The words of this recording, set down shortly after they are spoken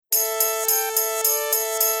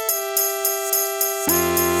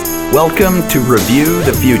Welcome to Review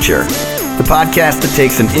the Future, the podcast that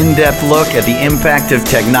takes an in-depth look at the impact of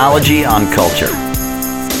technology on culture.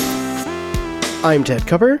 I'm Ted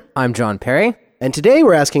Cover. I'm John Perry. And today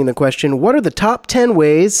we're asking the question, what are the top 10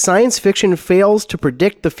 ways science fiction fails to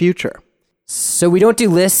predict the future? So we don't do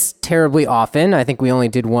lists terribly often. I think we only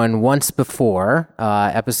did one once before.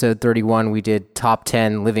 Episode 31, we did top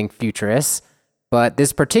 10 living futurists. But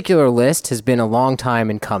this particular list has been a long time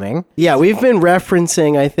in coming. Yeah, we've been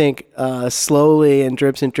referencing, I think, slowly in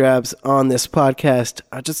drips and drabs on this podcast.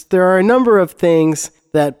 There are a number of things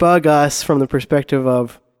that bug us from the perspective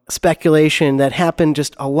of speculation that happen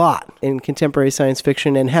just a lot in contemporary science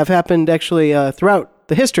fiction and have happened actually throughout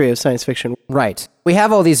the history of science fiction. Right. We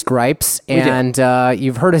have all these gripes, and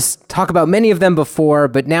you've heard us talk about many of them before,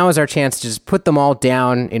 but now is our chance to just put them all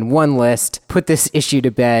down in one list, put this issue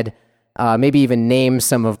to bed, maybe even name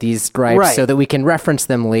some of these gripes so that we can reference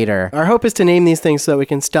them later. Our hope is to name these things so that we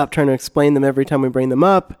can stop trying to explain them every time we bring them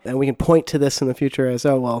up, and we can point to this in the future as,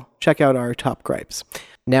 check out our top gripes.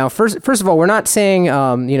 Now, first of all, we're not saying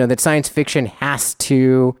that science fiction has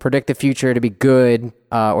to predict the future to be good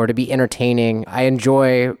or to be entertaining. I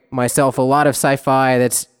enjoy myself a lot of sci-fi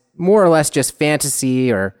that's more or less just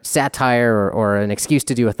fantasy or satire or an excuse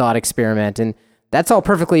to do a thought experiment, and that's all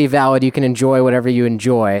perfectly valid. You can enjoy whatever you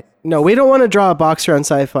enjoy. No, we don't want to draw a box around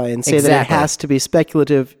sci-fi and say that it has to be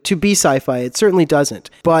speculative to be sci-fi. It certainly doesn't.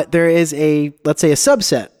 But there is let's say a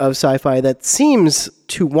subset of sci-fi that seems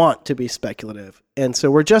to want to be speculative. And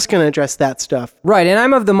so we're just going to address that stuff. Right, and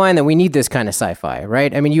I'm of the mind that we need this kind of sci-fi,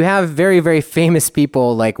 right? I mean, you have very, very famous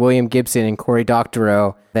people like William Gibson and Cory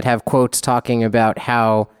Doctorow that have quotes talking about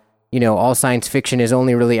how, all science fiction is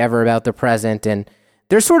only really ever about the present, and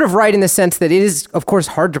they're sort of right in the sense that it is, of course,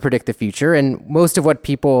 hard to predict the future, and most of what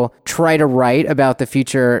people try to write about the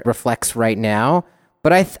future reflects right now.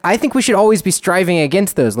 But I think we should always be striving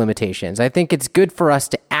against those limitations. I think it's good for us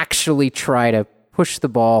to actually try to push the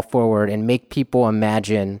ball forward and make people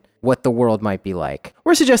imagine what the world might be like.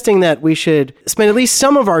 We're suggesting that we should spend at least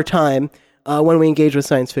some of our time when we engage with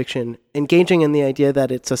science fiction, engaging in the idea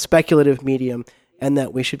that it's a speculative medium and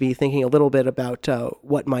that we should be thinking a little bit about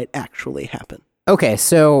what might actually happen. Okay,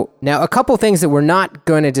 so now a couple things that we're not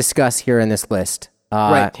going to discuss here in this list.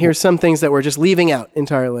 Right, here's some things that we're just leaving out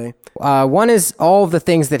entirely. One is all of the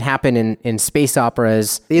things that happen in space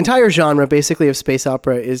operas. The entire genre, basically, of space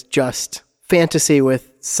opera is just fantasy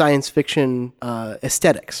with science fiction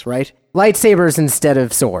aesthetics, right? Lightsabers instead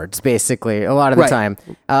of swords, basically, a lot of the time.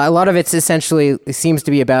 A lot of it seems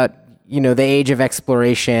to be about, the age of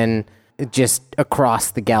exploration just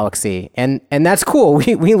across the galaxy. And that's cool.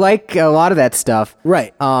 We like a lot of that stuff.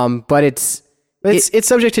 Right. But it's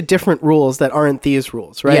subject to different rules that aren't these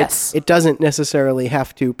rules, right? Yes. It doesn't necessarily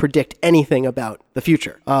have to predict anything about the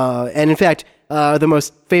future. And in fact, the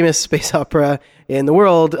most famous space opera in the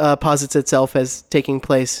world posits itself as taking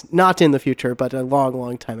place not in the future, but a long,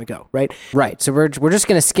 long time ago, right? Right. So we're just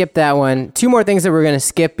going to skip that one. Two more things that we're going to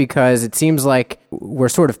skip because it seems like we're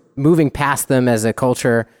sort of moving past them as a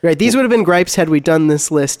culture. Right. These would have been gripes had we done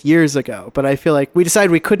this list years ago, but I feel like we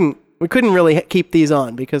decided we couldn't really keep these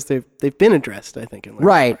on because they've been addressed, I think.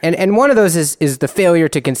 Right. And one of those is the failure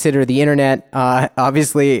to consider the internet.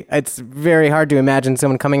 Obviously, it's very hard to imagine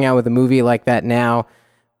someone coming out with a movie like that now.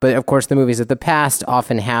 But of course, the movies of the past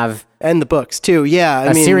often have... And the books, too, yeah.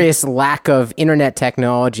 A serious lack of internet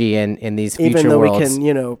technology in these future worlds.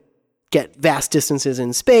 Even though we can, get vast distances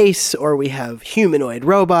in space, or we have humanoid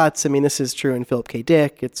robots. I mean, this is true in Philip K.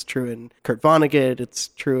 Dick. It's true in Kurt Vonnegut. It's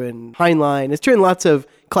true in Heinlein. It's true in lots of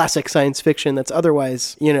classic science fiction that's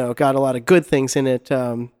otherwise, got a lot of good things in it.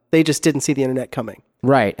 They just didn't see the internet coming.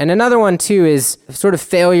 Right. And another one, too, is sort of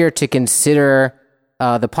failure to consider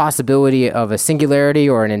the possibility of a singularity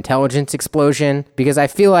or an intelligence explosion, because I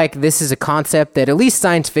feel like this is a concept that at least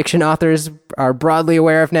science fiction authors are broadly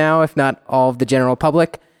aware of now, if not all of the general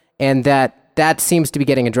public, and that seems to be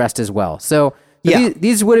getting addressed as well. So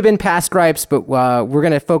these would have been past gripes, but we're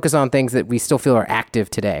going to focus on things that we still feel are active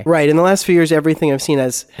today. Right. In the last few years, everything I've seen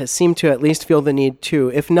has seemed to at least feel the need to,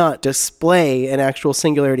 if not display an actual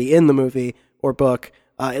singularity in the movie or book,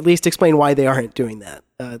 at least explain why they aren't doing that.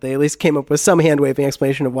 They at least came up with some hand-waving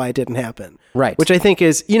explanation of why it didn't happen. Right. Which I think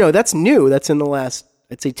is, that's new. That's in the last,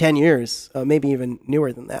 I'd say, 10 years, maybe even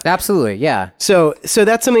newer than that. Absolutely, yeah. So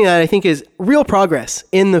that's something that I think is real progress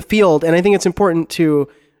in the field, and I think it's important to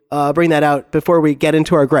bring that out before we get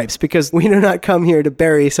into our gripes, because we do not come here to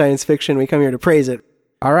bury science fiction. We come here to praise it.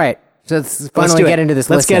 All right. So let's finally get into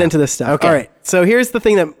this list. Let's get into this stuff. Okay. All right. So here's the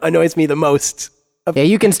thing that annoys me the most. Yeah,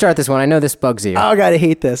 you can start this one. I know this bugs you. Oh, God, I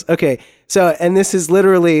hate this. Okay. So, and this is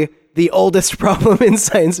literally the oldest problem in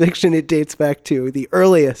science fiction. It dates back to the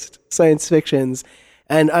earliest science fictions.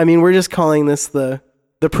 And I mean, we're just calling this the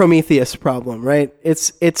Prometheus problem, right?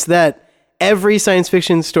 It's that every science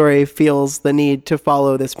fiction story feels the need to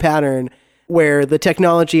follow this pattern where the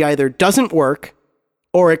technology either doesn't work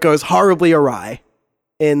or it goes horribly awry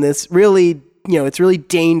in this really, it's really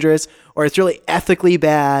dangerous or it's really ethically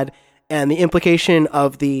bad. And the implication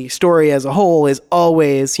of the story as a whole is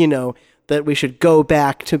always, that we should go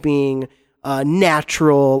back to being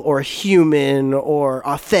natural or human or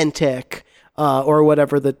authentic or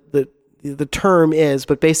whatever the term is.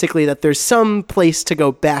 But basically that there's some place to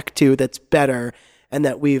go back to that's better and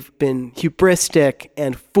that we've been hubristic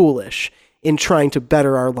and foolish in trying to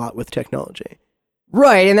better our lot with technology.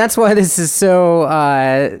 Right, and that's why this is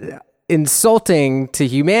so insulting to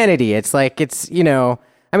humanity. It's like, because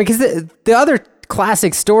the other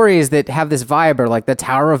classic stories that have this vibe are like the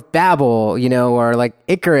Tower of Babel, or like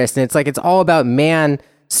Icarus, and it's like, it's all about man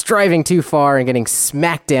striving too far and getting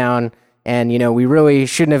smacked down, and, we really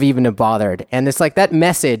shouldn't have even bothered. And it's like, that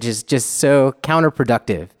message is just so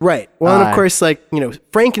counterproductive. Right. Well, and of course,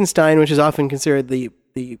 Frankenstein, which is often considered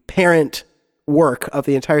the parent work of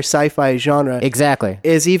the entire sci-fi genre. Exactly.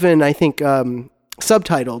 Is even, I think,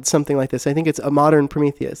 subtitled something like this. I think it's A Modern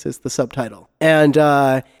Prometheus is the subtitle. And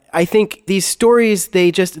I think these stories,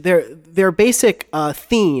 their basic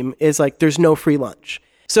theme is like, there's no free lunch.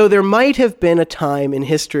 So there might have been a time in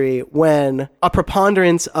history when a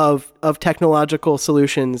preponderance of technological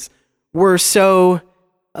solutions were so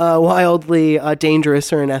wildly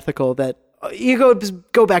dangerous or unethical that you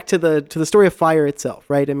go back to the story of fire itself,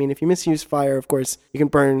 right? I mean, if you misuse fire, of course, you can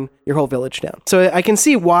burn your whole village down. So I can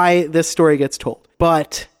see why this story gets told.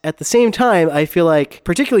 But at the same time, I feel like,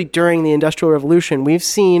 particularly during the Industrial Revolution, we've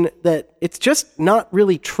seen that it's just not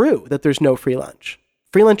really true that there's no free lunch.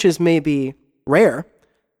 Free lunches may be rare,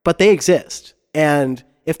 but they exist. And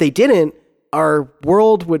if they didn't, our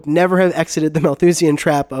world would never have exited the Malthusian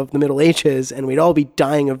trap of the Middle Ages, and we'd all be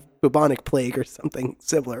dying of bubonic plague or something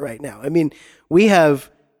similar right now. I mean, we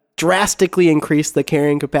have drastically increased the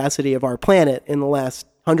carrying capacity of our planet in the last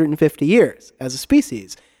 150 years as a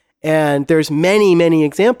species. And there's many, many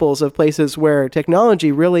examples of places where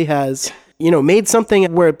technology really has, made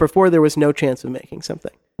something where before there was no chance of making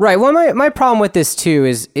something. Right. Well, my problem with this too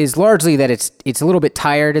is largely that it's a little bit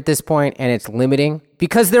tired at this point and it's limiting,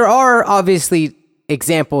 because there are obviously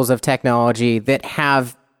examples of technology that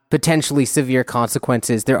have potentially severe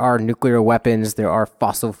consequences. There are nuclear weapons, there are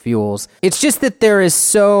fossil fuels. It's just that there is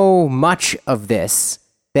so much of this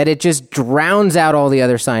that it just drowns out all the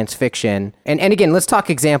other science fiction. And again, let's talk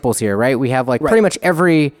examples here, right? We have pretty much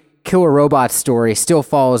every killer robot story still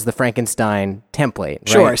follows the Frankenstein template, right?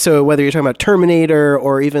 Sure. So whether you're talking about Terminator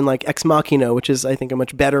or even like Ex Machina, which is, I think, a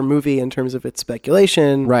much better movie in terms of its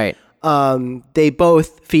speculation. Right. They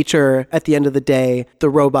both feature, at the end of the day, the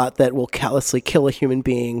robot that will callously kill a human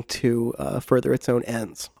being to further its own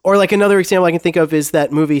ends. Or like another example I can think of is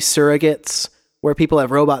that movie Surrogates, where people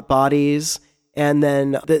have robot bodies, and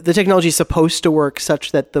then the technology is supposed to work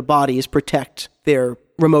such that the bodies protect their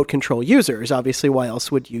remote control users. Obviously, why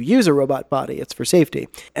else would you use a robot body? It's for safety.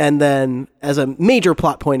 And then as a major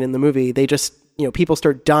plot point in the movie, they just, people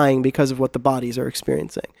start dying because of what the bodies are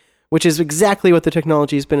experiencing, which is exactly what the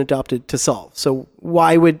technology has been adopted to solve. So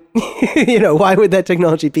why would, why would that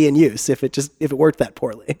technology be in use if it worked that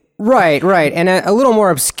poorly? Right. And a little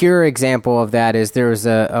more obscure example of that is there was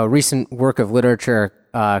a recent work of literature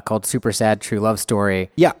called Super Sad True Love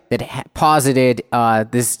Story. Yeah. That posited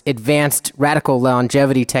this advanced radical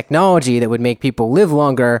longevity technology that would make people live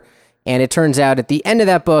longer. And it turns out at the end of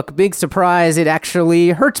that book, big surprise, it actually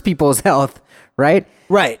hurts people's health, right?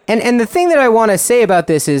 Right. And the thing that I want to say about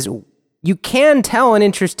this is you can tell an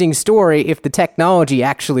interesting story if the technology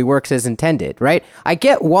actually works as intended, right? I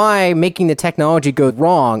get why making the technology go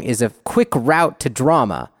wrong is a quick route to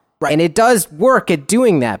drama. Right. And it does work at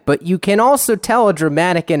doing that, but you can also tell a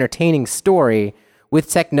dramatic, entertaining story with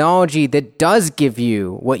technology that does give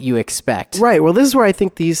you what you expect. Right. Well, this is where I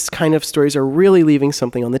think these kind of stories are really leaving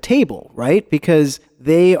something on the table, right? Because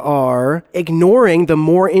they are ignoring the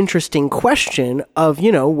more interesting question of,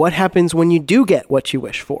 what happens when you do get what you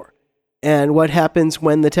wish for? And what happens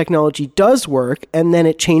when the technology does work and then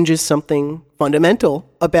it changes something fundamental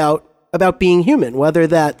about being human, whether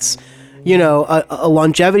that's a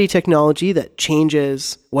longevity technology that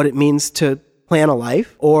changes what it means to plan a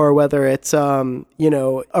life, or whether it's, a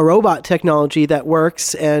robot technology that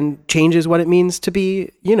works and changes what it means to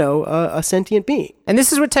be, a sentient being. And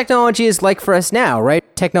this is what technology is like for us now, right?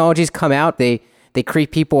 Technologies come out, they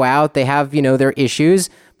creep people out, they have, their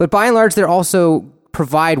issues, but by and large, they also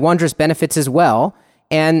provide wondrous benefits as well.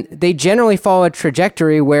 And they generally follow a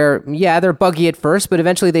trajectory where, yeah, they're buggy at first, but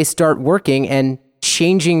eventually they start working and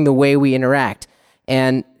changing the way we interact.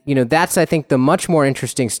 And, that's, I think, the much more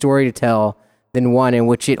interesting story to tell than one in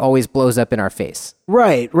which it always blows up in our face.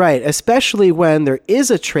 Right. Especially when there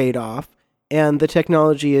is a trade-off and the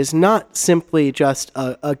technology is not simply just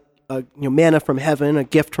a manna from heaven, a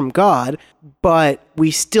gift from God, but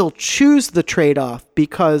we still choose the trade-off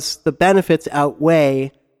because the benefits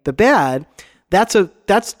outweigh the bad.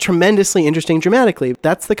 That's tremendously interesting dramatically.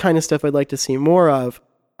 That's the kind of stuff I'd like to see more of.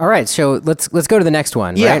 All right, so let's go to the next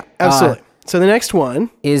one, yeah, right? Absolutely. So the next one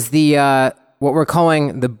is the what we're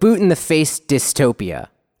calling the boot in the face dystopia.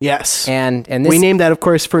 Yes. And this, we named that, of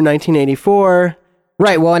course, for 1984.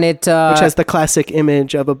 Right, well, and it which has the classic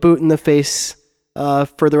image of a boot in the face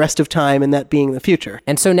for the rest of time, and that being the future.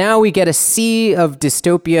 And so now we get a sea of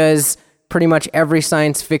dystopias. Pretty much every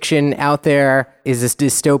science fiction out there is this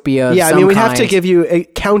dystopia. Yeah, I mean, we'd have to give you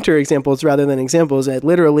counter examples rather than examples.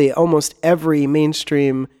 Literally, almost every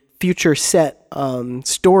mainstream future set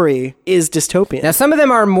story is dystopian. Now, some of them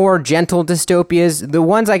are more gentle dystopias. The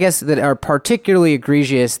ones, I guess, that are particularly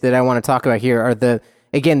egregious that I want to talk about here are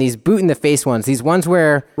these boot in the face ones. These ones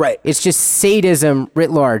where it's just sadism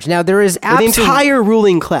writ large. Now, there is the entire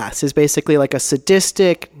ruling class is basically like a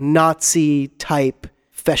sadistic Nazi type,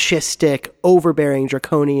 fascistic, overbearing,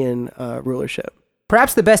 draconian rulership.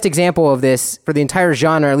 Perhaps the best example of this for the entire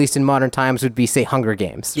genre, at least in modern times, would be, say, Hunger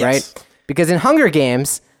Games, right? Because in Hunger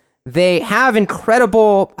Games, they have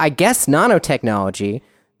incredible, I guess, nanotechnology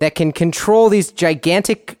that can control these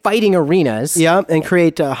gigantic fighting arenas. Yeah, and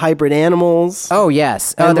create hybrid animals. Oh,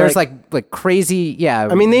 yes. There's like crazy, yeah.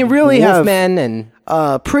 I mean, they really have men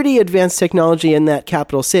and pretty advanced technology in that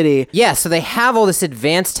capital city. Yeah, so they have all this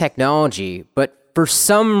advanced technology, but for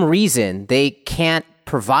some reason, they can't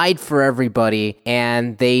provide for everybody,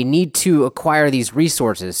 and they need to acquire these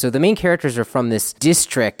resources. So the main characters are from this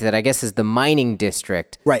district that I guess is the mining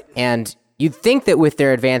district. Right. And you'd think that with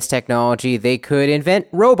their advanced technology, they could invent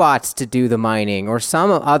robots to do the mining or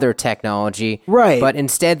some other technology. Right. But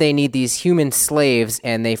instead, they need these human slaves,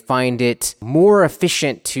 and they find it more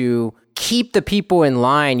efficient to keep the people in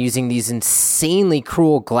line using these insanely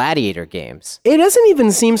cruel gladiator games. It doesn't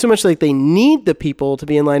even seem so much like they need the people to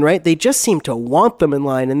be in line, right? They just seem to want them in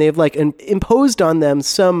line, and they've imposed on them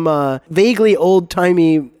some vaguely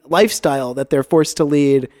old-timey lifestyle that they're forced to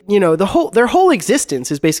lead. Their whole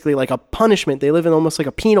existence is basically like a punishment. They live in almost like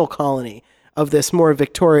a penal colony of this more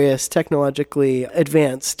victorious, technologically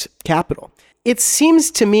advanced capital. It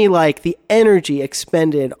seems to me like the energy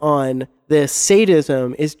expended on this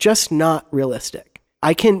sadism is just not realistic.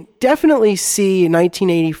 I can definitely see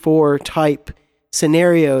 1984 type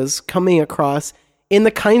scenarios coming across in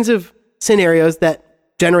the kinds of scenarios that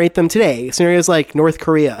generate them today. Scenarios like North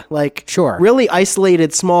Korea, really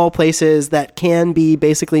isolated small places that can be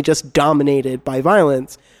basically just dominated by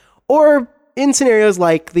violence. Or in scenarios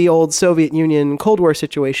like the old Soviet Union Cold War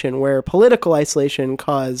situation where political isolation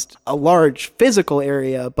caused a large physical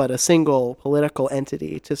area, but a single political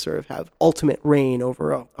entity to sort of have ultimate reign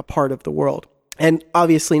over a part of the world. And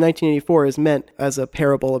obviously 1984 is meant as a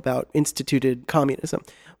parable about instituted communism.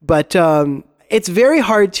 But it's very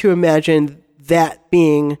hard to imagine that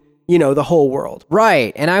being, the whole world.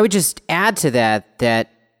 Right. And I would just add to that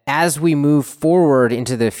as we move forward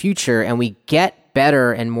into the future and we get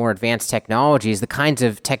better and more advanced technologies, the kinds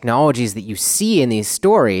of technologies that you see in these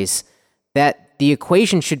stories, that the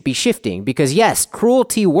equation should be shifting. Because yes,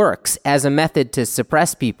 cruelty works as a method to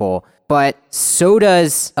suppress people, but so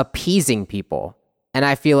does appeasing people. And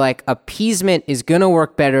I feel like appeasement is going to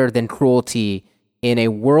work better than cruelty in a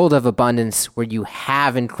world of abundance where you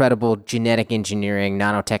have incredible genetic engineering,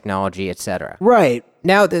 nanotechnology, etc. Right.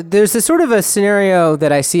 Now, there's a sort of a scenario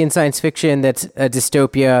that I see in science fiction that's a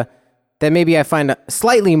dystopia that maybe I find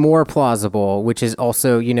slightly more plausible, which is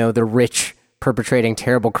also, the rich perpetrating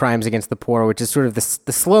terrible crimes against the poor, which is sort of the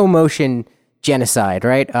slow motion genocide,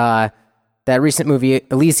 right? That recent movie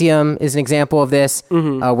Elysium is an example of this,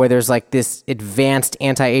 where there's like this advanced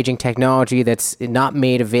anti-aging technology that's not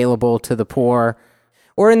made available to the poor.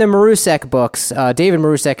 Or in the Marusek books, David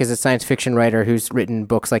Marusek is a science fiction writer who's written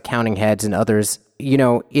books like Counting Heads and others.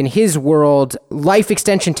 In his world, life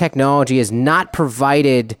extension technology is not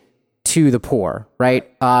provided to the poor, right?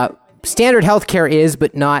 Standard healthcare is,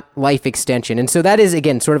 but not life extension. And so that is,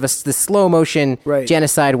 again, sort of the slow motion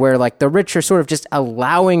genocide where like the rich are sort of just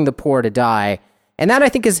allowing the poor to die. And that I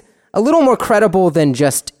think is a little more credible than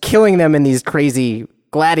just killing them in these crazy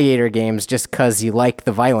gladiator games just because you like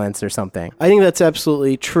the violence or something. I think that's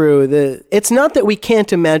absolutely true. It's not that we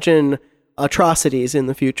can't imagine atrocities in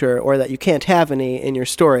the future or that you can't have any in your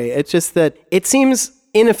story. It's just that it seems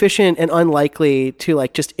inefficient and unlikely to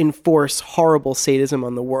like just enforce horrible sadism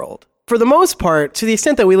on the world. For the most part, to the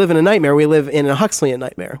extent that we live in a nightmare, we live in a Huxleyan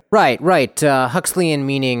nightmare. Right. Huxleyan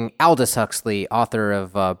meaning Aldous Huxley, author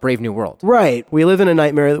of Brave New World. Right. We live in a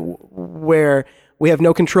nightmare where we have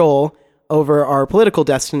no control over our political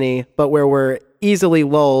destiny, but where we're easily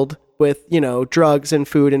lulled with, drugs and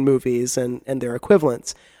food and movies and their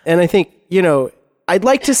equivalents. And I think, I'd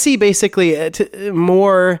like to see basically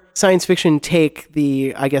more science fiction take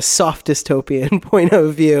the, I guess, soft dystopian point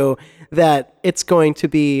of view that it's going to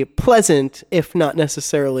be pleasant, if not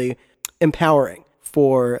necessarily empowering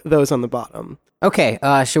for those on the bottom. Okay,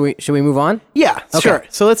 should we move on? Yeah, okay. Sure.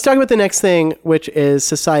 So let's talk about the next thing, which is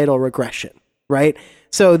societal regression, right?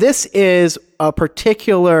 So this is a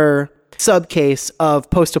particular subcase of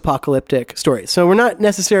post-apocalyptic stories. So we're not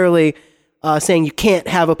necessarily saying you can't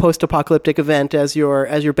have a post-apocalyptic event as your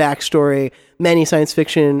backstory. Many science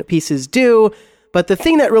fiction pieces do, but the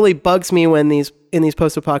thing that really bugs me in these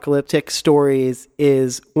post-apocalyptic stories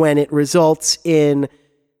is when it results in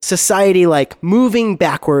society like moving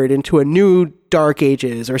backward into a new dark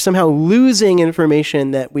ages, or somehow losing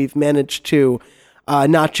information that we've managed to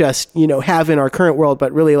not just have in our current world,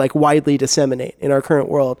 but really like widely disseminate in our current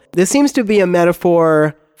world. This seems to be a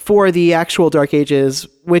metaphor for the actual Dark Ages,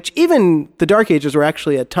 which even the Dark Ages were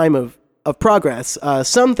actually a time of progress.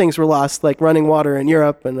 Some things were lost, like running water in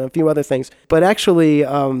Europe and a few other things. But actually,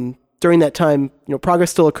 during that time, progress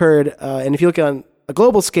still occurred. And if you look on a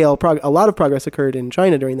global scale, a lot of progress occurred in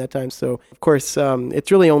China during that time. So, of course, it's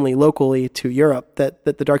really only locally to Europe that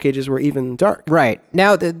the Dark Ages were even dark. Right.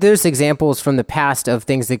 Now, there's examples from the past of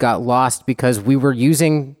things that got lost because we were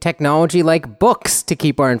using technology like books to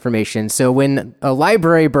keep our information. So when a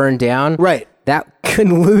library burned down, right, that could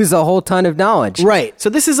lose a whole ton of knowledge. Right. So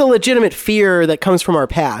this is a legitimate fear that comes from our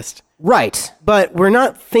past. Right. But we're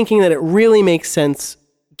not thinking that it really makes sense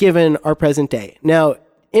given our present day. Now,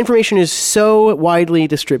 information is so widely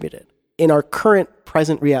distributed in our current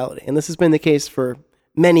present reality, and this has been the case for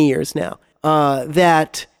many years now,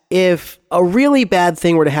 that if a really bad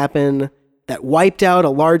thing were to happen that wiped out a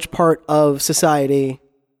large part of society,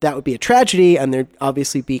 that would be a tragedy, and there'd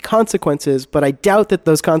obviously be consequences, but I doubt that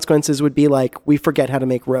those consequences would be like, we forget how to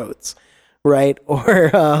make roads, right? Or,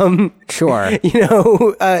 sure,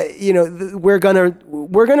 we're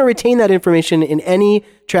gonna retain that information in any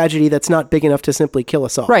tragedy that's not big enough to simply kill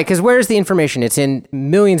us all. Right, because where's the information? It's in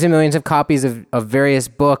millions and millions of copies of various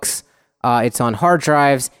books. It's on hard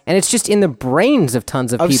drives, and it's just in the brains of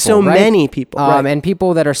tons of people. So right? many people, right. And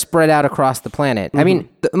people that are spread out across the planet. Mm-hmm. I mean,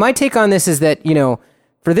 my take on this is that,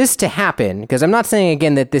 for this to happen, because I'm not saying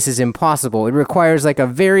again that this is impossible, it requires like a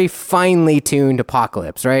very finely tuned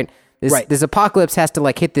apocalypse, right? This apocalypse has to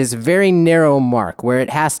like hit this very narrow mark where it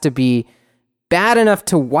has to be bad enough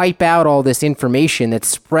to wipe out all this information that's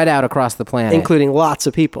spread out across the planet. Including lots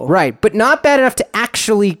of people. Right, but not bad enough to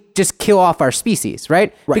actually just kill off our species,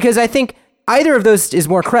 right? Because I think either of those is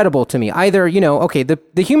more credible to me. Either,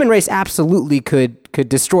 the human race absolutely could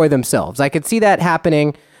destroy themselves. I could see that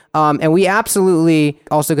happening. And we absolutely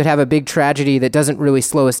also could have a big tragedy that doesn't really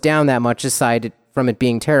slow us down that much aside from it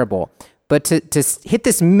being terrible. But to hit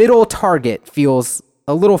this middle target feels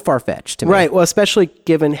a little far-fetched to me. Right. Well, especially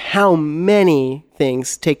given how many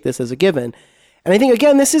things take this as a given. And I think,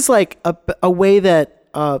 again, this is like a way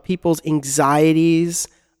that people's anxieties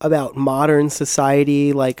about modern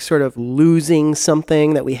society, like sort of losing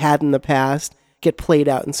something that we had in the past, get played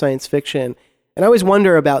out in science fiction. And I always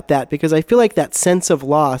wonder about that because I feel like that sense of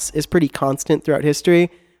loss is pretty constant throughout history,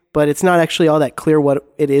 but it's not actually all that clear what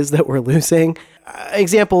it is that we're losing.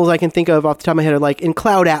 Examples I can think of off the top of my head are like in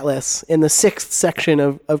Cloud Atlas, in the 6th section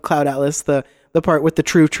of Cloud Atlas, the part with the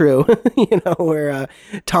true, where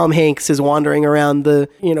Tom Hanks is wandering around the,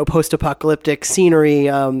 post-apocalyptic scenery,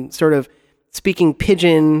 sort of speaking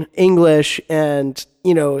pidgin English and,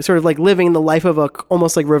 sort of like living the life of a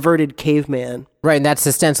almost like reverted caveman. Right, and that's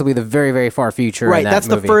ostensibly the very, very far future. Right, in that that's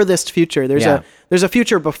movie. The furthest future. There's a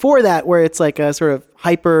future before that where it's like a sort of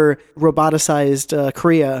hyper roboticized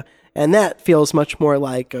Korea, and that feels much more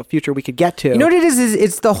like a future we could get to. You know what it is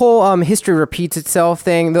it's the whole history repeats itself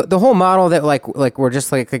thing. The whole model that like we're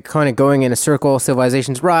just like kind of going in a circle.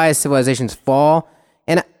 Civilizations rise, civilizations fall,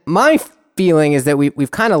 and my feeling is that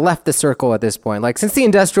we've kind of left the circle at this point. Like since the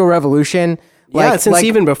Industrial Revolution. Since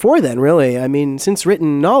even before then, really. I mean, since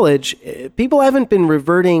written knowledge, people haven't been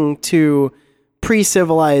reverting to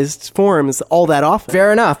pre-civilized forms all that often.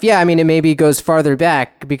 Fair enough. Yeah, I mean, it maybe goes farther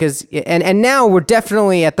back because, and now we're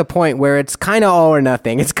definitely at the point where it's kind of all or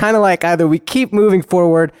nothing. It's kind of like either we keep moving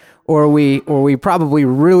forward or we probably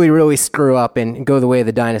really screw up and go the way of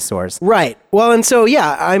the dinosaurs. Right. Well, and so,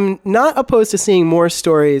 yeah, I'm not opposed to seeing more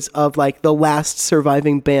stories of like the last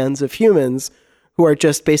surviving bands of humans who are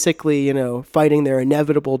just basically, fighting their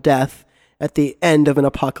inevitable death at the end of an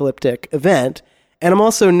apocalyptic event. And I'm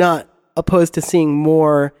also not opposed to seeing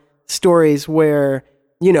more stories where,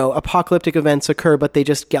 apocalyptic events occur, but they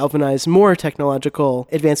just galvanize more technological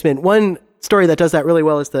advancement. One story that does that really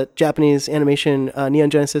well is the Japanese animation Neon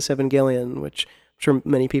Genesis Evangelion, which I'm sure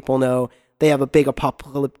many people know. They have a big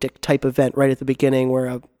apocalyptic type event right at the beginning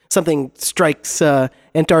where something strikes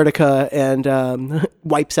Antarctica and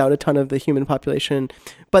wipes out a ton of the human population.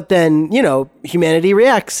 But then, humanity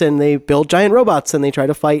reacts and they build giant robots and they try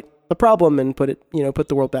to fight the problem and put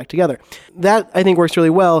the world back together. That, I think, works really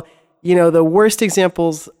well. The worst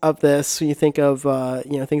examples of this, when you think of,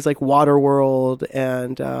 things like Waterworld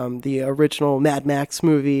and the original Mad Max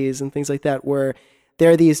movies and things like that, where there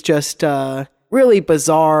are these just really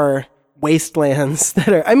bizarre wastelands that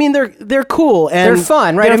are, they're cool and they're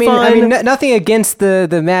fun, right? Nothing against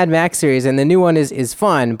the Mad Max series, and the new one is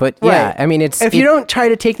fun, but yeah, right. If you don't try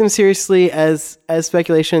to take them seriously as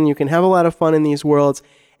speculation, you can have a lot of fun in these worlds.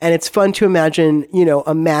 And it's fun to imagine,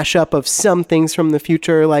 a mashup of some things from the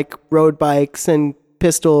future, like road bikes and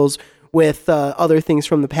pistols, with other things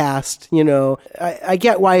from the past. I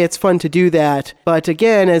get why it's fun to do that, but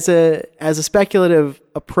again, as a speculative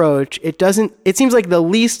approach, it seems like the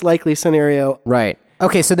least likely scenario. Right.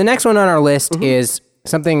 Okay, so the next one on our list is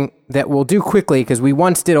something that we'll do quickly because we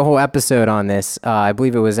once did a whole episode on this. I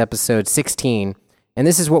believe it was episode 16, and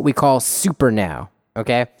this is what we call Super Now.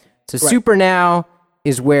 Okay, so right. Super Now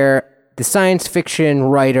is where the science fiction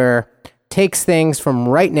writer takes things from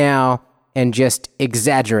right now and just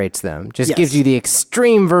exaggerates them. Just gives you the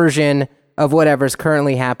extreme version of whatever's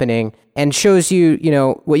currently happening and shows you,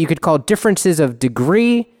 what you could call differences of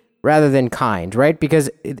degree rather than kind, right? Because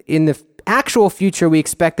in the actual future, we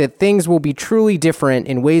expect that things will be truly different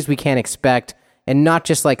in ways we can't expect and not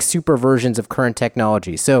just like super versions of current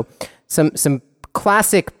technology. So some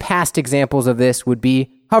classic past examples of this would be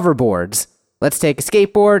hoverboards. Let's take a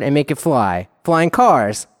skateboard and make it fly. Flying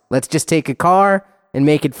cars. Let's just take a car and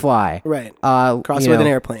make it fly. Right. Cross with an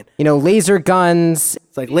airplane. Laser guns.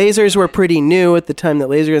 It's like lasers were pretty new at the time that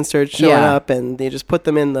laser guns started showing up, and they just put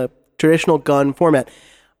them in the traditional gun format.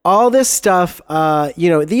 All this stuff,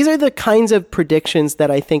 these are the kinds of predictions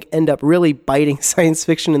that I think end up really biting science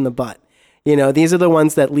fiction in the butt. These are the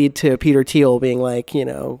ones that lead to Peter Thiel being like,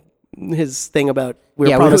 his thing about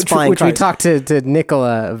promised flying which cars. We talked to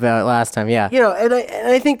Nicola about last time. Yeah, and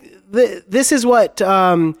I think this is what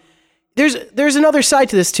there's another side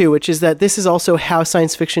to this too, which is that this is also how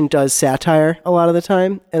science fiction does satire a lot of the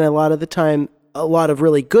time, and a lot of the time, a lot of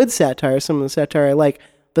really good satire. Some of the satire I like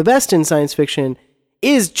the best in science fiction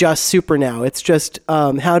is just super now. It's just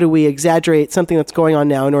how do we exaggerate something that's going on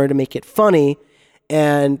now in order to make it funny,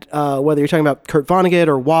 and whether you're talking about Kurt Vonnegut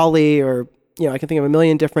or WALL-E or I can think of a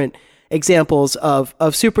million different examples of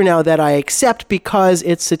super now that I accept because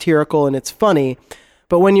it's satirical and it's funny.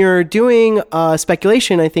 But when you're doing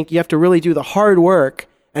speculation, I think you have to really do the hard work.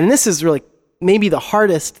 And this is really maybe the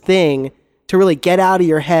hardest thing, to really get out of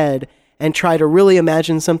your head and try to really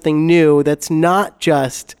imagine something new that's not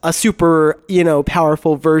just a super,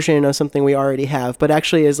 powerful version of something we already have, but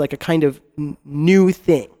actually is like a kind of new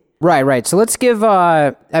thing. Right. So let's give,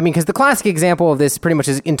 because the classic example of this pretty much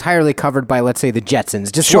is entirely covered by, let's say, the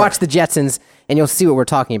Jetsons. Just watch the Jetsons and you'll see what we're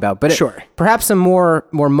talking about. But perhaps some more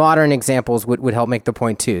modern examples would help make the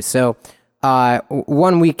point too. So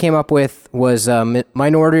one we came up with was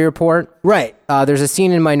Minority Report. Right. There's a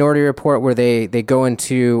scene in Minority Report where they go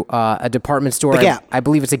into a department store. The Gap. I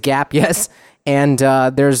believe it's a Gap, yes. And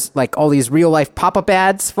there's like all these real life pop-up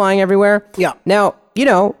ads flying everywhere. Yeah. Now,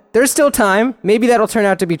 there's still time. Maybe that'll turn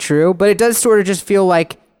out to be true, but it does sort of just feel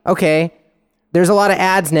like, okay, there's a lot of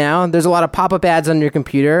ads now. There's a lot of pop-up ads on your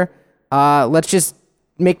computer. Let's just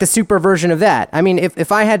make the super version of that. I mean,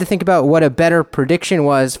 if I had to think about what a better prediction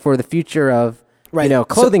was for the future of,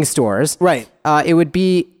 clothing stores, it would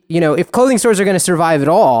be, if clothing stores are going to survive at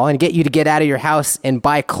all and get you to get out of your house and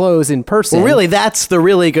buy clothes in person. Well, really, that's the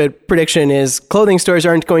really good prediction is clothing stores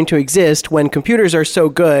aren't going to exist when computers are so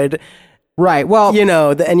good. Right. Well,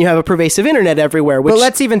 and you have a pervasive internet everywhere. But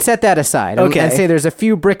let's even set that aside and say there's a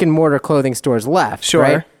few brick and mortar clothing stores left. Sure.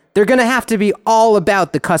 Right? They're going to have to be all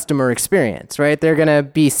about the customer experience, right? They're going to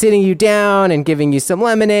be sitting you down and giving you some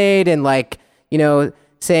lemonade and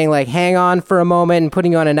saying like, hang on for a moment and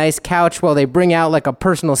putting you on a nice couch while they bring out like a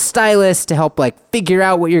personal stylist to help like figure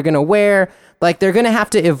out what you're going to wear. Like they're going to have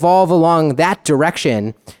to evolve along that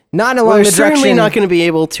direction. Not along They're the direction. certainly not going to be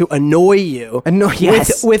able to annoy you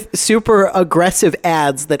yes. with super aggressive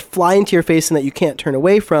ads that fly into your face and that you can't turn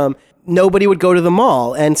away from. Nobody would go to the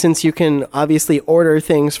mall. And since you can obviously order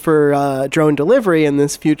things for drone delivery in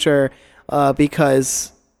this future,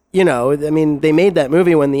 because, you know, I mean, they made that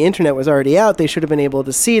movie when the internet was already out. They should have been able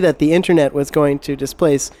to see that the internet was going to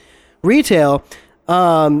displace retail. You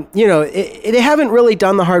know, they haven't really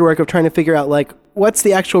done the hard work of trying to figure out, like, what's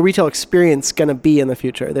the actual retail experience going to be in the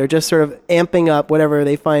future. They're just sort of amping up whatever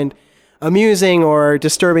they find amusing or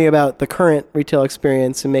disturbing about the current retail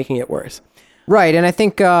experience and making it worse. Right, and I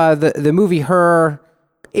think the movie Her,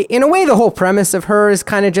 in a way, the whole premise of Her is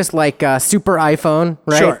kind of just like Super iPhone,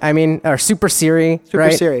 right? Sure. I mean, or Super Siri,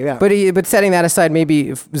 right? Siri, yeah. But setting that aside,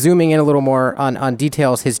 maybe zooming in a little more on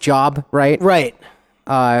details, his job, right? Right.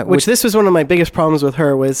 Which this was one of my biggest problems with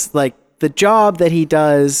Her was, like, the job that he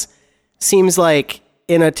does seems like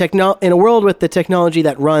in a world with the technology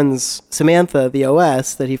that runs Samantha, the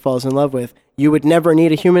OS that he falls in love with, you would never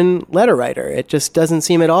need a human letter writer. It just doesn't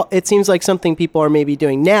seem at all. It seems like something people are maybe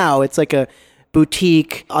doing now. It's like a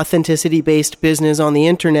boutique, authenticity-based business on the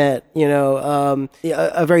internet, you know,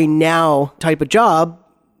 a very now type of job.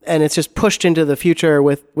 And it's just pushed into the future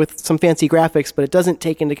with some fancy graphics, but it doesn't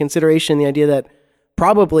take into consideration the idea that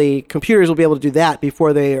probably computers will be able to do that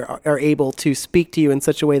before they are able to speak to you in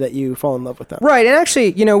such a way that you fall in love with them. Right. And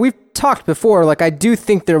actually, you know, we've talked before, like I do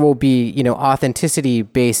think there will be, you know, authenticity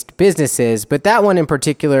based businesses, but that one in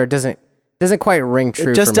particular doesn't quite ring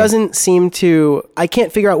true. It just doesn't seem to, I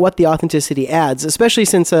can't figure out what the authenticity adds, especially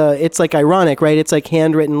since it's like ironic, right? It's like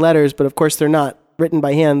handwritten letters, but of course they're not written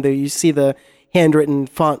by hand. You see the handwritten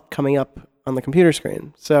font coming up on the computer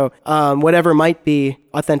screen. So whatever might be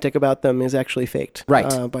authentic about them is actually faked by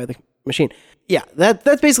the machine. Yeah, that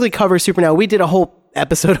basically covers SuperNow. We did a whole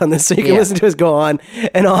episode on this, so you can listen to us go on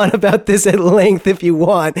and on about this at length if you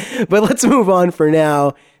want. But let's move on for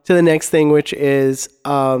now to the next thing, which is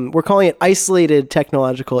we're calling it isolated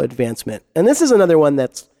technological advancement. And this is another one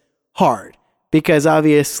that's hard because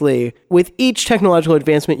obviously with each technological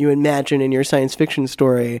advancement you imagine in your science fiction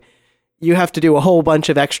story, you have to do a whole bunch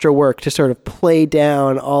of extra work to sort of play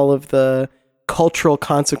down all of the cultural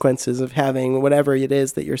consequences of having whatever it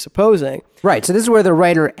is that you're supposing. Right. So this is where the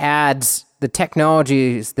writer adds the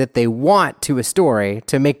technologies that they want to a story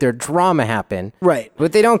to make their drama happen. Right.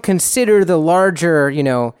 But they don't consider the larger, you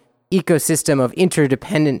know, ecosystem of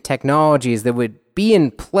interdependent technologies that would be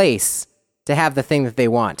in place to have the thing that they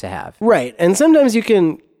want to have. Right. And sometimes you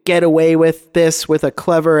can get away with this with a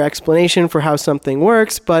clever explanation for how something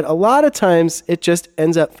works, but a lot of times it just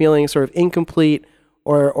ends up feeling sort of incomplete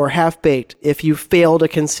or half-baked if you fail to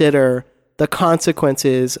consider the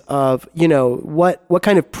consequences of, you know, what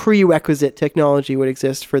kind of prerequisite technology would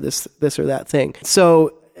exist for this or that thing.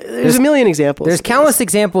 So there's a million examples. There's countless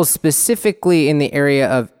examples specifically in the area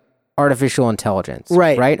of artificial intelligence.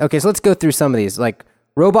 Right. Right? Okay, so let's go through some of these. Like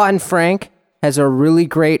Robot and Frank has a really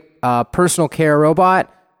great personal care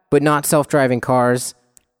robot, but not self-driving cars.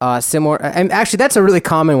 Similar, and actually, that's a really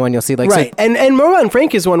common one you'll see. Like, right, so, and Robot and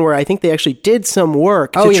Frank is one where I think they actually did some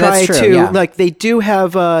work to try that's true, to, yeah. like, they do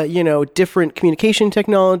have, you know, different communication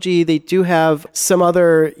technology. They do have some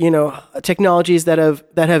other, you know, technologies that have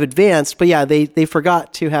advanced. But yeah, they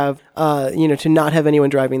forgot to have, you know, to not have anyone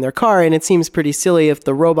driving their car. And it seems pretty silly if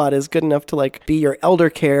the robot is good enough to like be your elder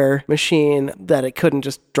care machine that it couldn't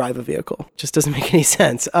just drive a vehicle. It just doesn't make any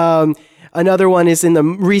sense. Another one is in the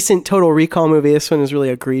recent Total Recall movie. This one is really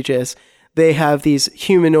egregious. They have these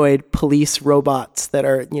humanoid police robots that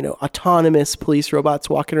are, you know, autonomous police robots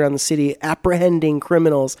walking around the city apprehending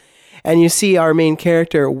criminals. And you see our main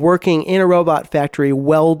character working in a robot factory,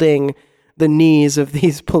 welding the knees of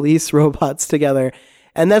these police robots together.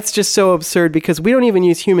 And that's just so absurd because we don't even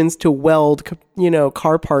use humans to weld, you know,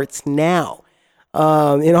 car parts now.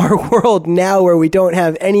 In our world now where we don't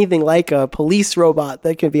have anything like a police robot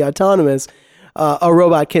that can be autonomous, a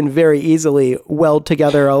robot can very easily weld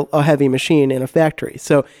together a heavy machine in a factory.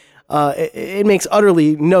 So it makes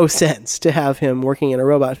utterly no sense to have him working in a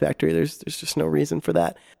robot factory. There's just no reason for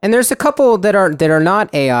that. And there's a couple that are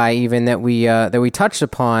not AI even that we touched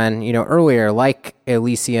upon, you know, earlier, like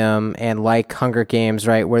Elysium and like Hunger Games,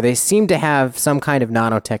 right, where they seem to have some kind of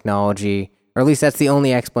nanotechnology. Or at least that's the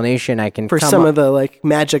only explanation I can for some of the like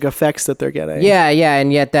magic effects that they're getting. Yeah,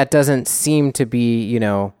 and yet that doesn't seem to be, you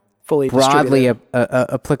know, fully broadly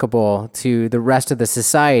distributed. applicable to the rest of the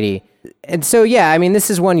society. And so, yeah, I mean, this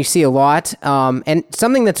is one you see a lot, and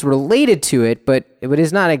something that's related to it, but it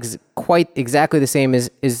is not quite exactly the same, is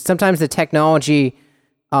sometimes the technology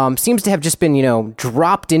seems to have just been,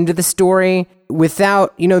 dropped into the story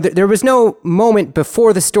without, there was no moment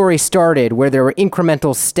before the story started where there were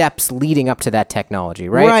incremental steps leading up to that technology,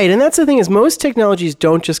 right? Right, and that's the thing is most technologies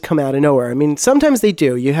don't just come out of nowhere. I mean, sometimes they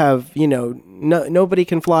do. You have, nobody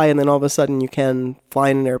can fly and then all of a sudden you can fly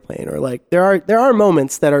in an airplane, or like there are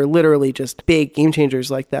moments that are literally just big game changers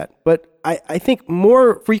like that. But I think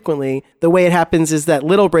more frequently the way it happens is that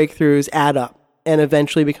little breakthroughs add up and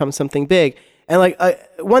eventually become something big. And like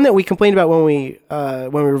one that we complained about when we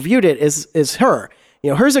reviewed it is Her.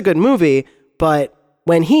 Her's a good movie, but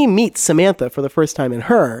when he meets Samantha for the first time in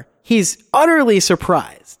Her, he's utterly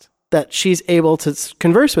surprised that she's able to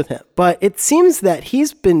converse with him. But it seems that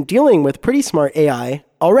he's been dealing with pretty smart AI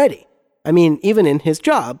already. I mean, even in his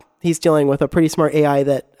job, he's dealing with a pretty smart AI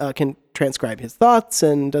that can transcribe his thoughts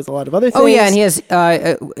and does a lot of other things. Oh yeah, and he has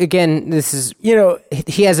again, this is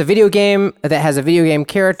he has a video game that has a video game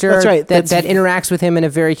character. That's right. That interacts with him in a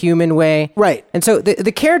very human way. Right. And so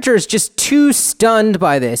the character is just too stunned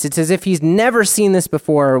by this. It's as if he's never seen this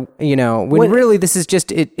before. When really this is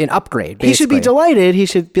just an upgrade. Basically. He should be delighted. He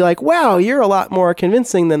should be like, "Wow, you're a lot more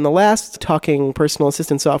convincing than the last talking personal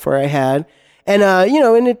assistant software I had." And,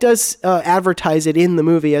 and it does advertise it in the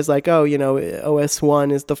movie as like, OS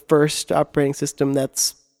 1 is the first operating system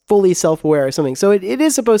that's fully self-aware or something. So it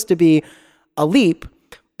is supposed to be a leap,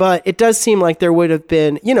 but it does seem like there would have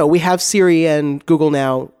been, we have Siri and Google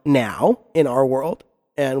now in our world,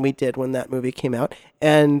 and we did when that movie came out.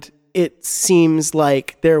 And it seems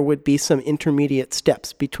like there would be some intermediate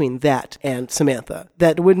steps between that and Samantha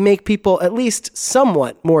that would make people at least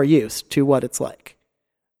somewhat more used to what it's like.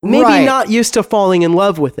 Maybe not used to falling in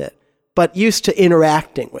love with it, but used to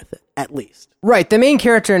interacting with it, at least. Right. The main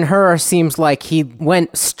character in Her seems like he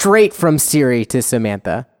went straight from Siri to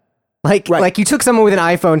Samantha. Like you took someone with an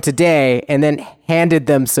iPhone today and then handed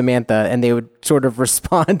them Samantha, and they would sort of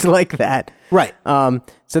respond like that. Right.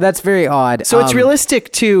 So that's very odd. So it's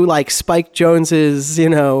realistic to like Spike Jonze's,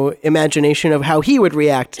 imagination of how he would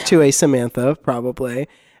react to a Samantha, probably.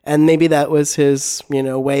 And maybe that was his,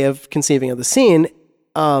 way of conceiving of the scene.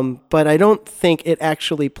 But I don't think it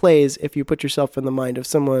actually plays if you put yourself in the mind of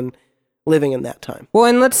someone living in that time. Well,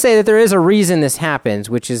 and let's say that there is a reason this happens,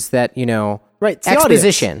 which is that, right, it's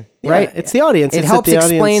exposition, right? Yeah, it's the audience. It helps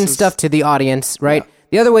explain stuff to the audience, right? Yeah.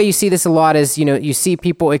 The other way you see this a lot is, you see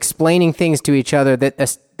people explaining things to each other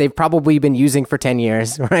that they've probably been using for 10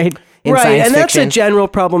 years, right? In right, science and that's fiction. a general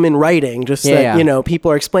problem in writing, just that,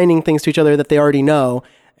 people are explaining things to each other that they already know.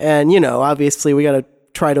 And, obviously we got to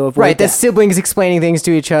try to avoid that siblings explaining things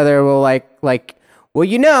to each other will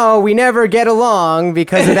we never get along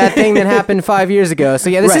because of that thing that happened 5 years ago. So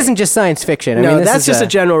yeah, this isn't just science fiction. I mean, that's just a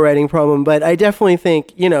general writing problem, but I definitely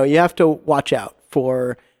think, you have to watch out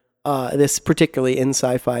for this, particularly in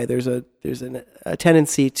sci-fi. There's a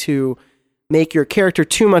tendency to make your character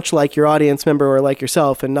too much like your audience member or like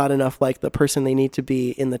yourself and not enough like the person they need to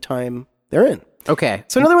be in the time they're in. Okay.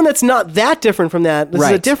 So another one that's not that different from that. This is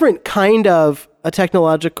a different kind of a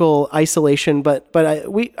technological isolation, but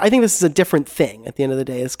I think this is a different thing. At the end of the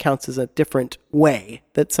day, this counts as a different way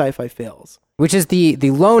that sci-fi fails. Which is the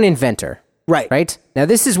lone inventor. Right. Right? Now,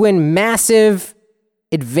 this is when massive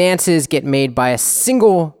advances get made by a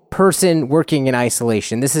single person working in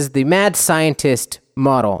isolation. This is the mad scientist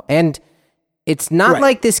model. And it's not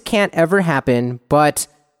like this can't ever happen, but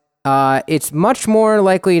it's much more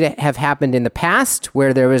likely to have happened in the past,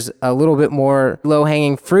 where there was a little bit more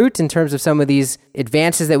low-hanging fruit in terms of some of these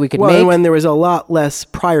advances that we could make. When there was a lot less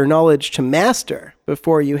prior knowledge to master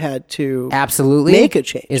before you had to make a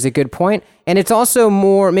change. Is a good point. And it's also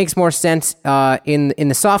makes more sense in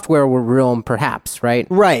the software realm, perhaps, right?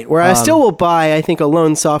 Right, where I still will buy, I think, a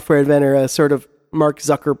lone software inventor, a sort of Mark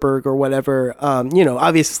Zuckerberg or whatever.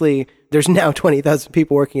 Obviously there's now 20,000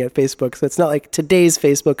 people working at Facebook, so it's not like today's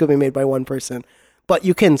Facebook could be made by one person. But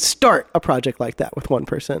you can start a project like that with one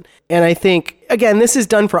person. And I think, again, this is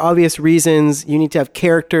done for obvious reasons. You need to have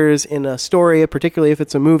characters in a story, particularly if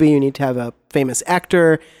it's a movie. You need to have a famous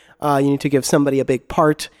actor. You need to give somebody a big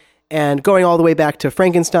part. And going all the way back to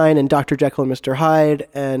Frankenstein and Dr. Jekyll and Mr. Hyde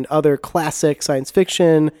and other classic science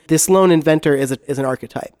fiction, this lone inventor is an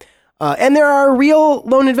archetype. And there are real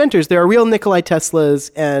lone inventors. There are real Nikolai Teslas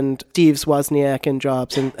and Steve Wozniak and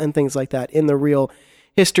Jobs and things like that in the real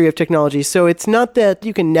history of technology. So it's not that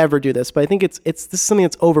you can never do this, but I think this is something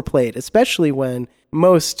that's overplayed, especially when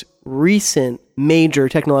most recent major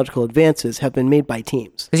technological advances have been made by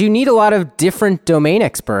teams. Because you need a lot of different domain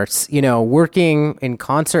experts, working in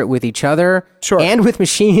concert with each other and with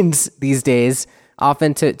machines these days,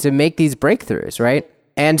 often to make these breakthroughs, right?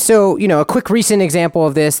 And so, a quick recent example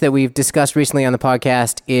of this that we've discussed recently on the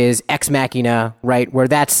podcast is Ex Machina, right? Where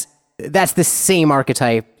that's the same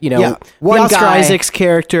archetype, One Oscar Isaac's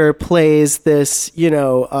character plays this,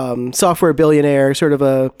 software billionaire, sort of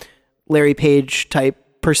a Larry Page type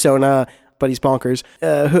persona, but he's bonkers,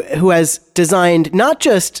 who has designed not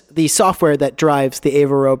just the software that drives the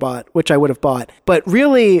Ava robot, which I would have bought, but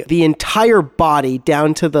really the entire body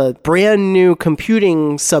down to the brand new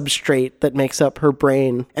computing substrate that makes up her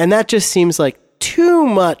brain. And that just seems like too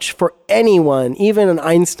much for anyone, even an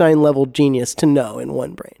Einstein-level genius, to know in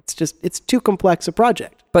one brain. It's too complex a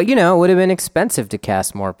project. But, it would have been expensive to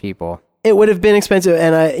cast more people. It would have been expensive,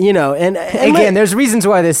 and again, there's reasons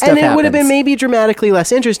why this stuff happens. And it would have been maybe dramatically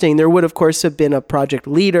less interesting. There would, of course, have been a project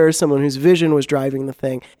leader, someone whose vision was driving the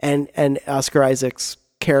thing, and Oscar Isaac's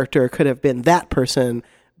character could have been that person.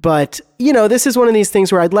 But, this is one of these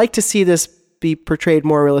things where I'd like to see this be portrayed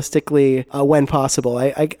more realistically when possible.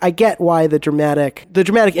 I get why the dramatic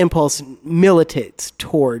impulse militates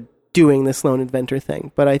toward doing this lone inventor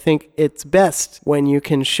thing, but I think it's best when you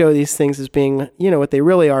can show these things as being, what they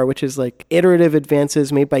really are, which is like iterative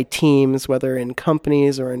advances made by teams, whether in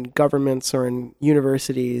companies or in governments or in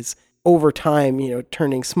universities, over time,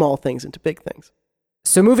 turning small things into big things.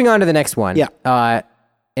 So moving on to the next one. Yeah.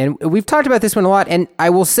 And we've talked about this one a lot, and I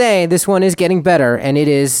will say this one is getting better, and it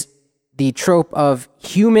is the trope of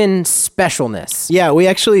human specialness. Yeah,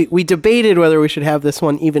 we debated whether we should have this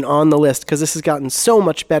one even on the list because this has gotten so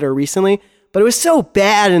much better recently, but it was so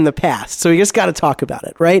bad in the past, so we just got to talk about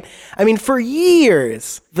it, right? I mean, for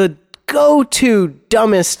years, the go-to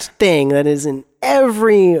dumbest thing that is in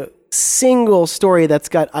every single story that's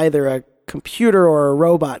got either a computer or a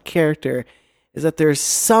robot character is that there's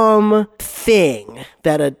some thing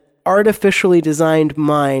that an artificially designed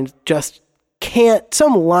mind just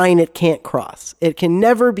some line it can't cross. It can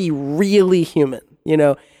never be really human,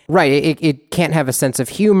 Right. It can't have a sense of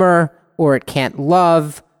humor, or it can't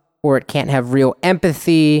love, or it can't have real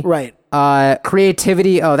empathy. Right.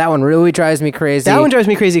 Creativity. Oh, that one really drives me crazy. That one drives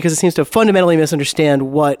me crazy because it seems to fundamentally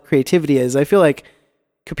misunderstand what creativity is. I feel like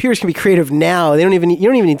computers can be creative now. You don't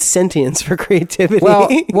even need sentience for creativity. Well,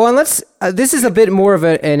 and let's. This is a bit more of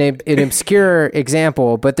an obscure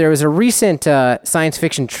example, but there was a recent science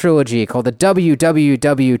fiction trilogy called the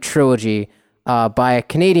WWW trilogy by a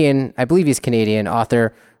Canadian, I believe he's Canadian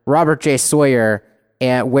author, Robert J. Sawyer,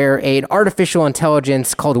 where an artificial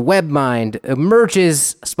intelligence called WebMind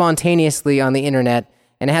emerges spontaneously on the internet.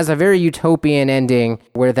 And it has a very utopian ending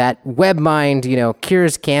where that WebMind,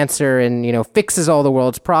 cures cancer and, fixes all the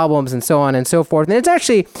world's problems and so on and so forth. And it's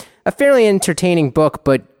actually a fairly entertaining book,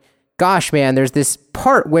 but gosh, man, there's this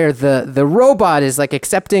part where the robot is like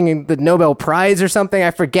accepting the Nobel Prize or something,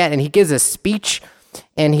 I forget, and he gives a speech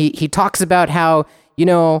and he talks about how,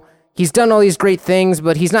 he's done all these great things,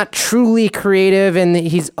 but he's not truly creative, and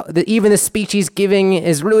even the speech he's giving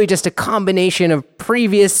is really just a combination of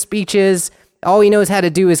previous speeches. All he knows how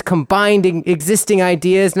to do is combine existing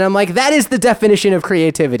ideas. And I'm like, that is the definition of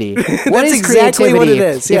creativity. What is exactly creativity what it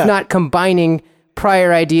is, if not combining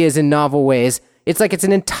prior ideas in novel ways? It's like it's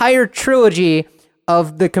an entire trilogy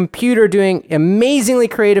of the computer doing amazingly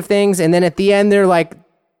creative things. And then at the end, they're like,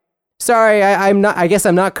 sorry, I guess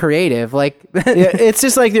I'm not creative. Like, yeah, it's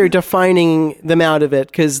just like they're defining them out of it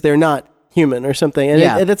because they're not human or something.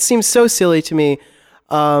 And that seems so silly to me.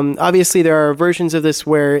 Obviously, there are versions of this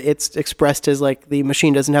where it's expressed as like the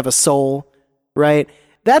machine doesn't have a soul, right?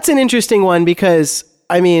 That's an interesting one because,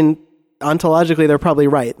 ontologically, they're probably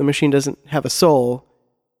right. The machine doesn't have a soul.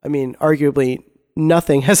 Arguably,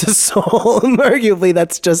 nothing has a soul. Arguably,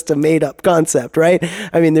 that's just a made-up concept, right?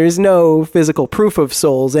 There's no physical proof of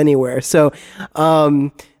souls anywhere. So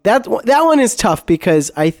that one is tough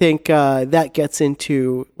because I think that gets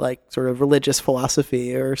into like sort of religious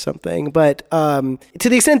philosophy or something. But to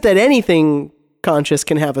the extent that anything conscious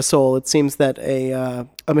can have a soul, it seems that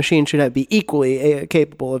a machine should be equally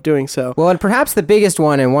capable of doing so. Well, and perhaps the biggest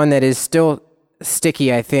one, and one that is still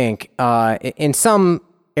sticky, I think, in some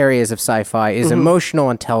areas of sci-fi is emotional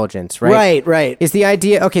intelligence, right? Right. Is the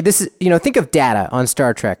idea, okay, this is, think of Data on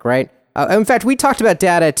Star Trek, right? In fact, we talked about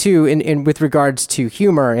Data too in with regards to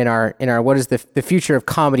humor in our what is the future of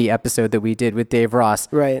comedy episode that we did with Dave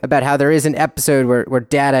Ross, right? About how there is an episode where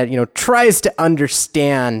Data tries to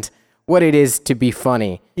understand what it is to be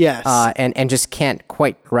funny, yes, and just can't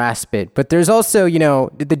quite grasp it. But there's also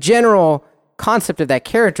the general concept of that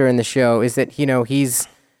character in the show is that he's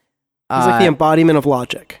like the embodiment of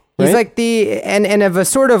logic. right? He's like and of a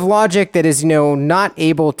sort of logic that is, not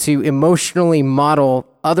able to emotionally model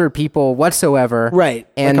other people whatsoever. Right.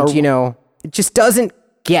 And, Like it just doesn't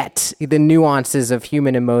get the nuances of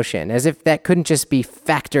human emotion, as if that couldn't just be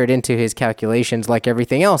factored into his calculations like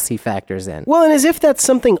everything else he factors in. Well, and as if that's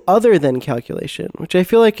something other than calculation, which I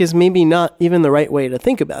feel like is maybe not even the right way to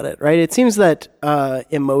think about it, right? It seems that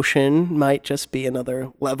emotion might just be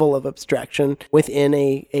another level of abstraction within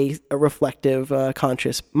a reflective,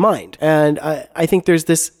 conscious mind. And I think there's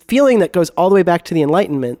this feeling that goes all the way back to the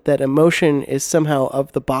Enlightenment that emotion is somehow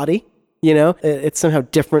of the body, it's somehow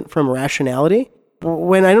different from rationality.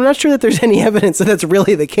 When I'm not sure that there's any evidence that that's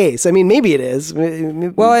really the case. I mean, maybe it is.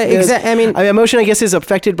 Well, emotion, I guess, is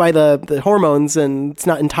affected by the hormones, and it's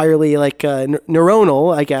not entirely like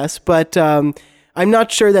neuronal, I guess. But I'm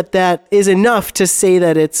not sure that is enough to say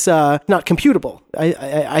that it's not computable.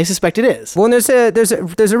 I suspect it is. Well, and there's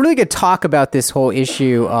a really good talk about this whole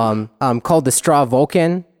issue called The Straw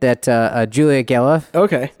Vulcan that Julia Gelef.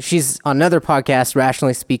 Okay. She's on another podcast,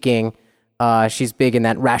 Rationally Speaking. She's big in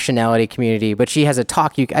that rationality community, but she has a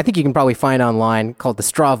talk I think you can probably find online called The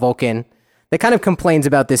Straw Vulcan that kind of complains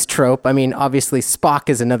about this trope. I mean, obviously Spock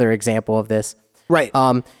is another example of this. Right.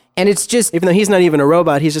 And it's just... Even though he's not even a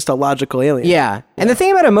robot, he's just a logical alien. Yeah. And the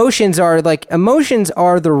thing about emotions are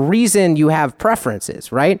the reason you have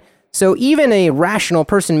preferences, right? So even a rational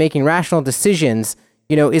person making rational decisions,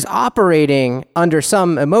 is operating under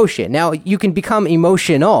some emotion. Now, you can become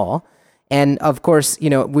emotional. And of course,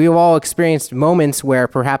 we've all experienced moments where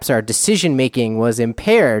perhaps our decision-making was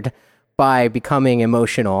impaired by becoming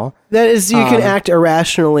emotional. That is, you can act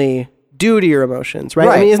irrationally due to your emotions, right?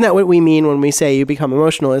 Right. I mean, isn't that what we mean when we say you become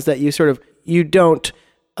emotional, is that you don't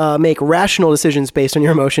make rational decisions based on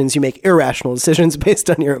your emotions, you make irrational decisions based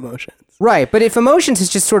on your emotions. Right, but if emotions is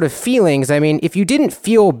just sort of feelings, I mean, if you didn't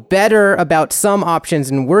feel better about some options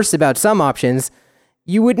and worse about some options,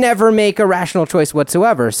 you would never make a rational choice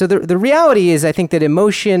whatsoever. So the reality is, I think that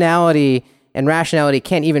emotionality and rationality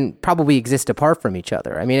can't even probably exist apart from each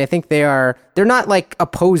other. I mean, I think they're not like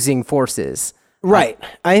opposing forces. Right.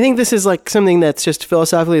 I think this is like something that's just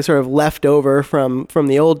philosophically sort of left over from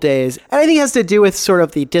the old days. And I think it has to do with sort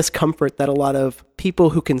of the discomfort that a lot of people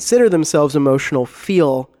who consider themselves emotional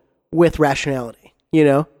feel with rationality.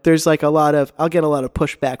 There's like I'll get a lot of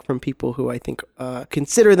pushback from people who I think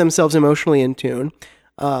consider themselves emotionally in tune,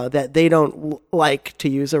 that they don't like to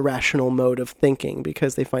use a rational mode of thinking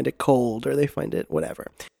because they find it cold or they find it whatever.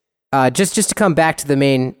 Just to come back to the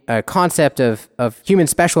main concept of human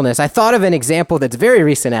specialness, I thought of an example that's very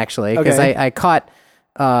recent, actually, because I caught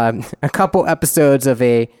a couple episodes of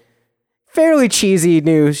a fairly cheesy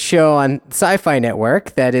new show on Sci-Fi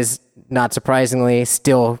Network that is, not surprisingly,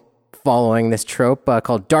 still following this trope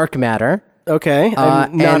called Dark Matter. Okay,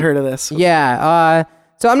 I've not heard of this. Yeah,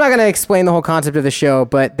 so I'm not going to explain the whole concept of the show,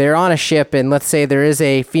 but they're on a ship, and let's say there is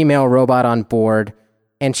a female robot on board,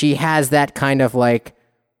 and she has that kind of like,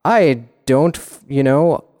 I don't,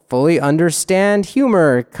 fully understand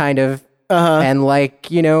humor kind of, and like,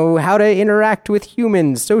 how to interact with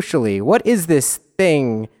humans socially. What is this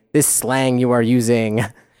thing, this slang you are using?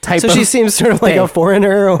 So she seems sort of like a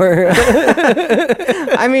foreigner, or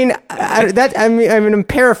I mean, I'm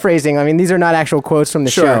paraphrasing. I mean, these are not actual quotes from the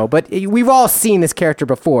show, but we've all seen this character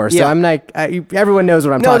before. So I'm like, everyone knows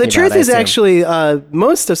what I'm talking about. No, the truth is actually,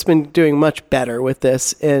 most of us been doing much better with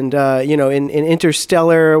this. And in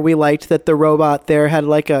Interstellar, we liked that the robot there had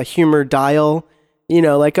like a humor dial.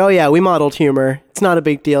 Like, oh yeah, we modeled humor. It's not a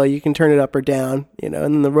big deal. You can turn it up or down. And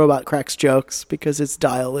then the robot cracks jokes because its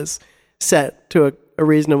dial is set to a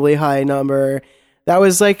reasonably high number. That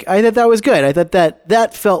was like, I thought that was good. I thought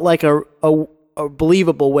that felt like a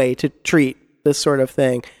believable way to treat this sort of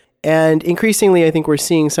thing. And increasingly, I think we're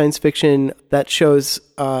seeing science fiction that shows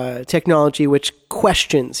technology which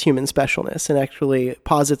questions human specialness and actually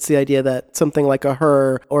posits the idea that something like a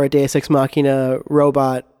Her or a Deus Ex Machina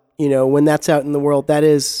robot, when that's out in the world, that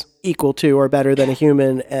is equal to or better than a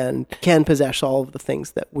human and can possess all of the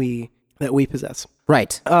things that we possess.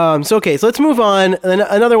 Right. So let's move on.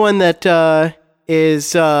 Another one that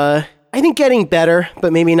is, I think, getting better,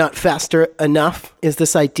 but maybe not faster enough, is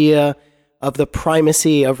this idea of the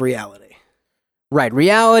primacy of reality. Right.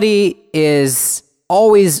 Reality is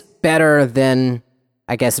always better than,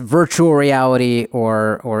 I guess, virtual reality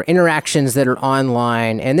or interactions that are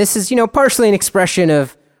online. And this is, partially an expression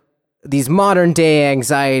of these modern day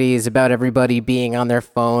anxieties about everybody being on their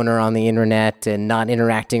phone or on the internet and not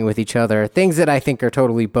interacting with each other, things that I think are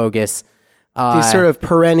totally bogus. These sort of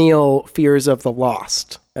perennial fears of the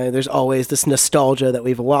lost. There's always this nostalgia that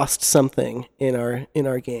we've lost something in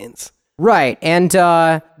our gains. Right. And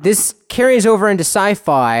this carries over into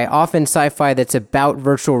sci-fi, often sci-fi that's about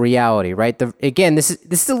virtual reality, right? Again, this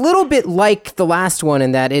is a little bit like the last one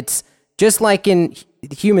in that it's just like in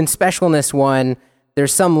the Human Specialness one,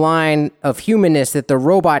 there's some line of humanness that the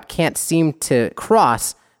robot can't seem to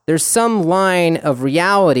cross. There's some line of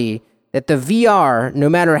reality that the VR, no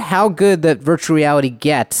matter how good that virtual reality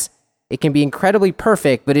gets, it can be incredibly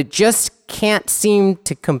perfect, but it just can't seem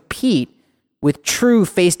to compete with true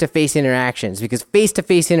face-to-face interactions, because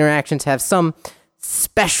face-to-face interactions have some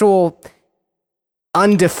special,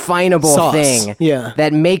 undefinable thing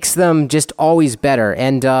that makes them just always better.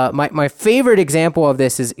 And my favorite example of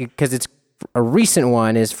this is, because it's a recent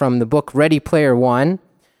one, is from the book Ready Player One,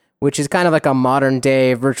 which is kind of like a modern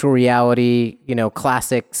day virtual reality,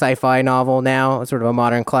 classic sci-fi novel now, sort of a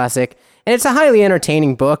modern classic. And it's a highly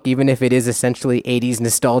entertaining book, even if it is essentially 80s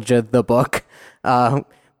nostalgia, the book.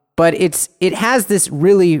 But it has this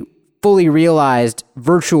really fully realized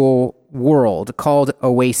virtual world called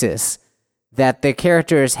Oasis that the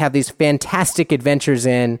characters have these fantastic adventures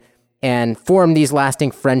in and form these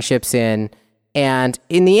lasting friendships in. And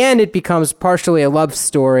in the end, it becomes partially a love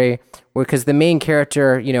story because the main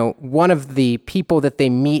character, one of the people that they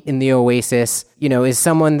meet in the Oasis, is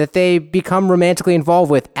someone that they become romantically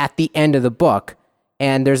involved with at the end of the book.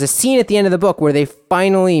 And there's a scene at the end of the book where they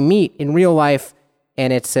finally meet in real life,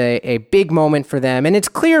 and it's a big moment for them. And it's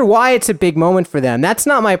clear why it's a big moment for them. That's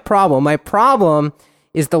not my problem. My problem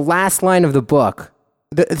is the last line of the book.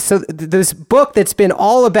 This book that's been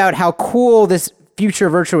all about how cool this future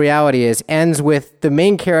virtual reality is ends with the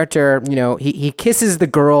main character, he kisses the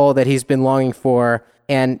girl that he's been longing for,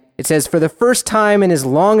 and it says, "For the first time in as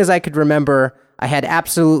long as I could remember, I had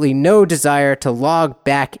absolutely no desire to log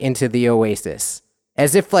back into the Oasis."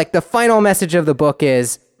 As if like the final message of the book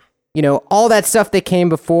is, all that stuff that came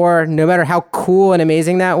before, no matter how cool and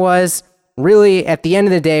amazing that was, really at the end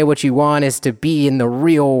of the day, what you want is to be in the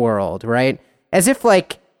real world, right? As if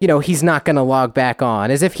like, he's not going to log back on,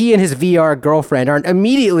 as if he and his VR girlfriend aren't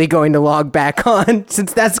immediately going to log back on,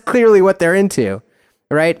 since that's clearly what they're into,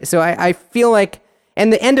 right? So I feel like,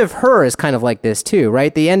 and the end of Her is kind of like this too,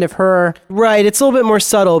 right? The end of Her. Right, it's a little bit more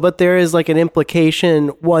subtle, but there is like an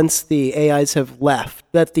implication once the AIs have left,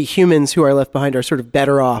 that the humans who are left behind are sort of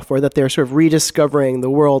better off, or that they're sort of rediscovering the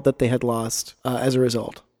world that they had lost as a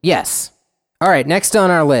result. Yes. All right, next on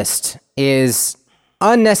our list is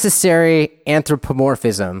unnecessary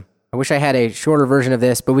anthropomorphism. I wish I had a shorter version of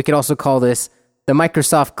this, but we could also call this the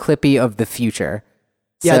Microsoft Clippy of the future.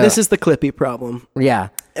 Yeah, this is the Clippy problem. Yeah.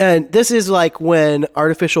 And this is like when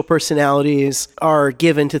artificial personalities are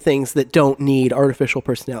given to things that don't need artificial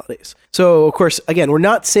personalities. So, of course, again, we're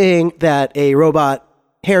not saying that a robot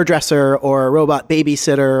hairdresser or a robot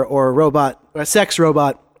babysitter or a sex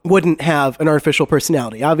robot wouldn't have an artificial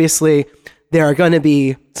personality. Obviously, there are going to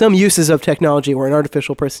be some uses of technology where an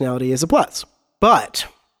artificial personality is a plus. But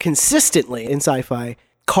consistently in sci-fi,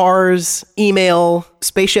 cars, email,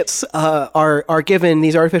 spaceships are given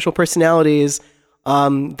these artificial personalities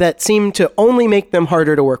that seem to only make them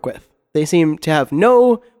harder to work with. They seem to have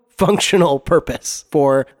no functional purpose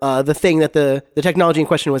for the thing that the technology in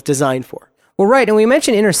question was designed for. Well, right, and we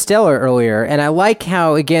mentioned Interstellar earlier, and I like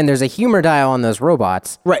how, again, there's a humor dial on those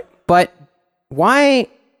robots. Right. But why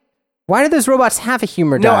do those robots have a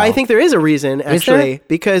humor dial? No, I think there is a reason, actually,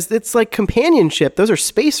 because it's like companionship. Those are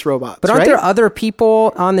space robots, but aren't right? there other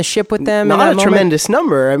people on the ship with them? Not a tremendous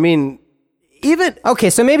number. I mean, even...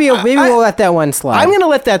 Okay, so maybe we'll let that one slide. I'm going to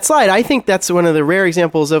let that slide. I think that's one of the rare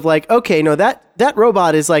examples of like, okay, no, that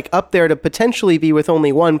robot is like up there to potentially be with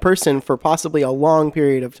only one person for possibly a long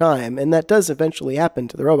period of time. And that does eventually happen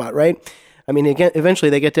to the robot, right? I mean, eventually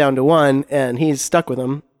they get down to one and he's stuck with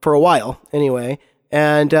them for a while anyway.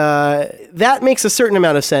 And that makes a certain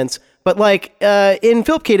amount of sense. But like in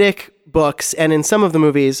Philip K. Dick books and in some of the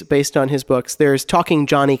movies based on his books, there's talking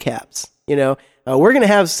Johnny cabs. We're going to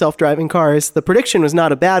have self-driving cars. The prediction was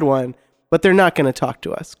not a bad one, but they're not going to talk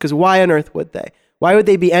to us. Because why on earth would they? Why would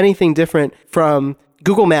they be anything different from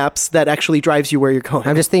Google Maps that actually drives you where you're going?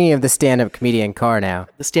 I'm just thinking of the stand-up comedian car now.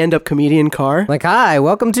 The stand-up comedian car? Like, hi,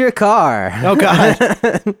 welcome to your car. Oh,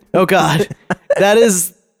 God. Oh, God. That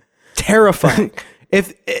is terrifying.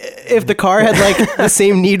 If the car had like the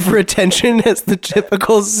same need for attention as the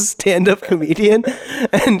typical stand-up comedian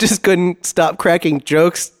and just couldn't stop cracking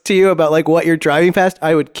jokes to you about like what you're driving past,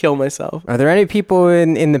 I would kill myself. Are there any people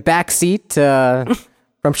in the back seat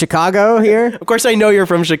From Chicago here? Of course, I know you're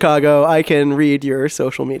from Chicago. I can read your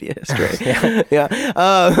social media history. Yeah.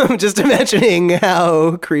 I'm just imagining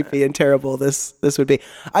how creepy and terrible this would be.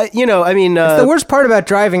 It's the worst part about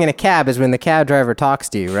driving in a cab is when the cab driver talks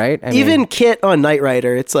to you, right? Even Kit on Knight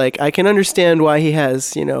Rider, it's like, I can understand why he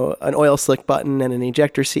has, an oil slick button and an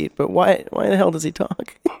ejector seat, but why the hell does he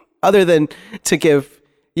talk? Other than to give,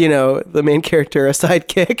 the main character a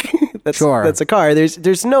sidekick. That's a car.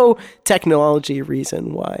 There's no technology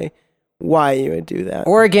reason why you would do that.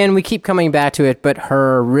 Or again, we keep coming back to it, but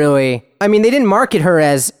her really... they didn't market her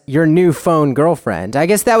as your new phone girlfriend. I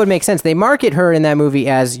guess that would make sense. They market her in that movie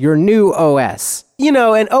as your new OS.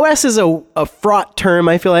 And OS is a fraught term,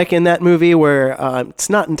 I feel like, in that movie, where it's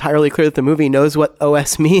not entirely clear that the movie knows what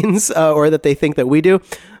OS means, or that they think that we do.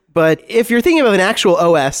 But if you're thinking of an actual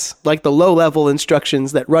OS, like the low-level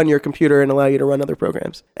instructions that run your computer and allow you to run other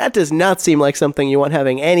programs, that does not seem like something you want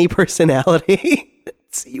having any personality.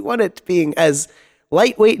 You want it being as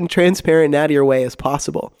lightweight and transparent and out of your way as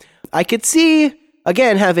possible. I could see,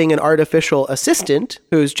 again, having an artificial assistant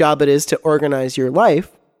whose job it is to organize your life.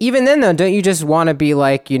 Even then, though, don't you just want to be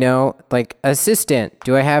like, assistant,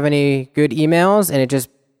 do I have any good emails? And it just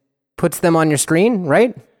puts them on your screen,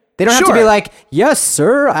 right? They don't have to be like, yes,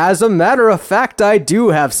 sir, as a matter of fact, I do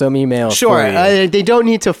have some emails for you. They don't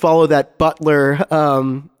need to follow that butler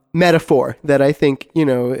metaphor that I think,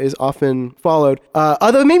 is often followed.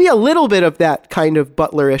 Although maybe a little bit of that kind of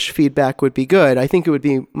butlerish feedback would be good. I think it would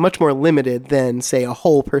be much more limited than, say, a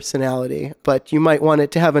whole personality. But you might want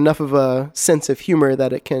it to have enough of a sense of humor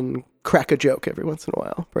that it can crack a joke every once in a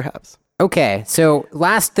while, perhaps. Okay, so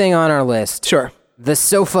last thing on our list. Sure. The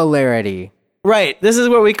sofalarity. Right. This is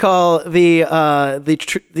what we call the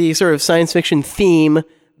sort of science fiction theme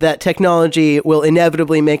that technology will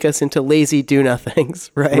inevitably make us into lazy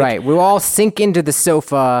do-nothings, right? Right. We'll all sink into the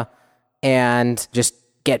sofa and just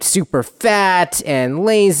get super fat and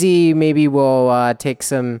lazy. Maybe we'll take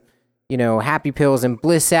some, happy pills and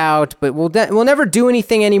bliss out, but we'll never do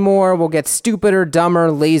anything anymore. We'll get stupider,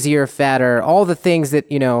 dumber, lazier, fatter, all the things that,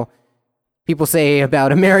 people say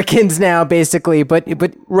about Americans now, basically, but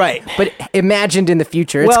right. But imagined in the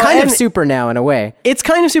future. It's kind of super now in a way. It's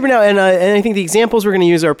kind of super now, and I think the examples we're going to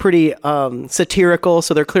use are pretty satirical,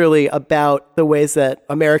 so they're clearly about the ways that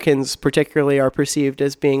Americans particularly are perceived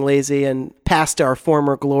as being lazy and past our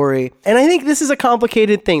former glory. And I think this is a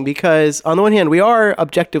complicated thing because, on the one hand, we are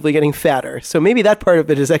objectively getting fatter, so maybe that part of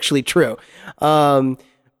it is actually true.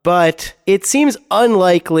 But it seems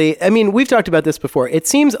unlikely. We've talked about this before. It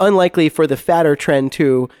seems unlikely for the fatter trend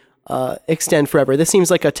to extend forever. This seems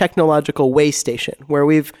like a technological way station where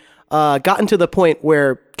we've gotten to the point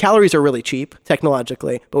where calories are really cheap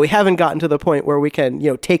technologically, but we haven't gotten to the point where we can,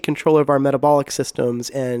 take control of our metabolic systems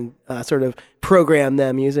and sort of program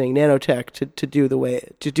them using nanotech to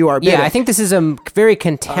do our bidding. Yeah, I think this is a very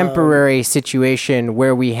contemporary situation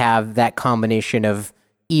where we have that combination of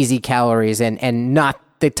easy calories and not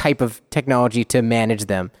the type of technology to manage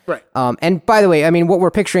them. Right. And by the way, what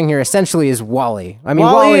we're picturing here essentially is WALL-E.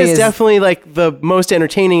 WALL-E is definitely like the most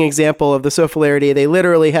entertaining example of the sofalarity. They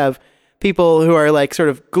literally have people who are like sort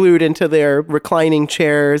of glued into their reclining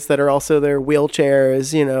chairs that are also their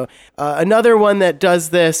wheelchairs, Another one that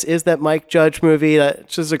does this is that Mike Judge movie,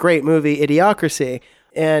 which is a great movie, Idiocracy.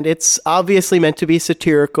 And it's obviously meant to be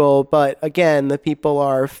satirical, but again, the people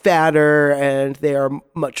are fatter and they are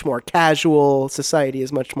much more casual. Society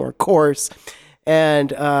is much more coarse. And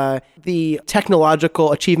the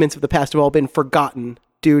technological achievements of the past have all been forgotten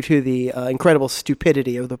due to the incredible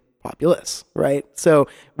stupidity of the populace, right? So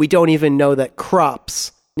we don't even know that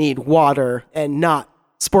crops need water and not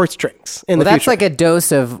sports drinks in the future. That's like a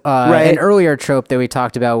dose of an earlier trope that we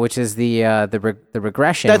talked about, which is the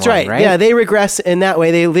regression. That's right. Yeah, they regress in that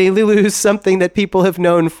way. They lose something that people have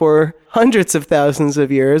known for hundreds of thousands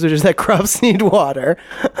of years, which is that crops need water.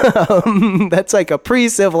 That's like a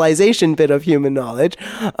pre-civilization bit of human knowledge.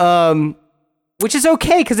 Which is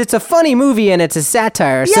okay because it's a funny movie and it's a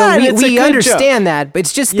satire. Yeah, so we understand that, but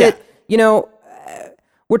it's just that,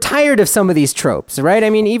 we're tired of some of these tropes, right?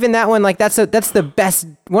 Even that one, like that's the best,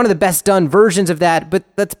 one of the best done versions of that. But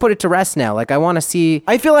let's put it to rest now. Like I want to see.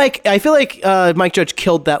 I feel like Mike Judge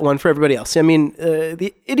killed that one for everybody else.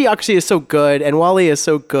 The Idiocracy is so good, and WALL-E is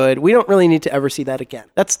so good. We don't really need to ever see that again.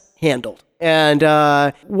 That's handled. And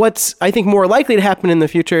what's I think more likely to happen in the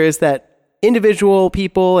future is that individual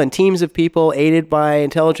people and teams of people aided by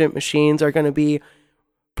intelligent machines are going to be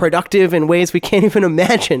productive in ways we can't even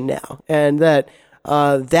imagine now, and that.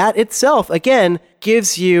 That itself, again,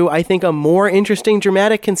 gives you, I think, a more interesting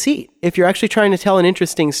dramatic conceit. If you're actually trying to tell an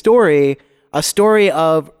interesting story, a story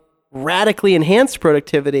of radically enhanced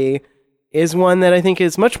productivity, is one that I think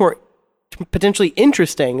is much more potentially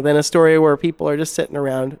interesting than a story where people are just sitting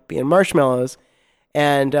around being marshmallows.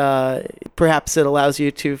 And perhaps it allows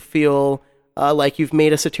you to feel like you've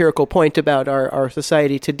made a satirical point about our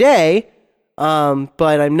society today, but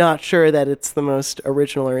I'm not sure that it's the most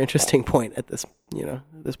original or interesting point at this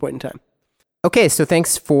point in time. Okay, so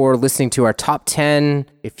thanks for listening to our top 10.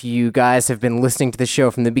 If you guys have been listening to the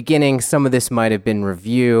show from the beginning, some of this might have been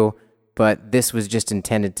review, but this was just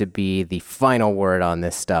intended to be the final word on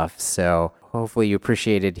this stuff. So hopefully you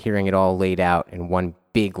appreciated hearing it all laid out in one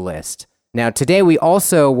big list. Now, today we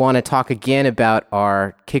also want to talk again about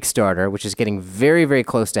our Kickstarter, which is getting very, very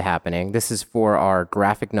close to happening. This is for our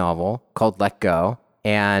graphic novel called Let Go,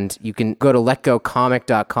 and you can go to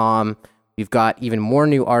letgocomic.com. We've got even more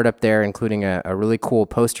new art up there, including a really cool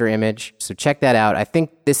poster image. So check that out. I think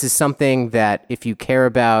this is something that if you care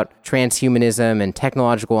about transhumanism and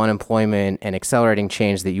technological unemployment and accelerating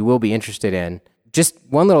change that you will be interested in. Just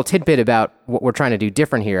one little tidbit about what we're trying to do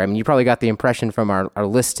different here. I mean, you probably got the impression from our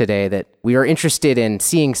list today that we are interested in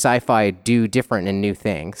seeing sci-fi do different and new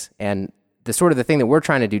things. And the thing that we're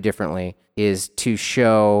trying to do differently is to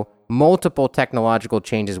show multiple technological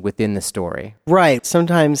changes within the story. Right.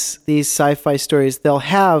 Sometimes these sci-fi stories, they'll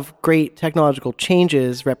have great technological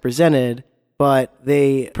changes represented, but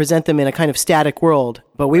they present them in a kind of static world.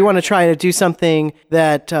 But we want to try to do something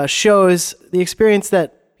that shows the experience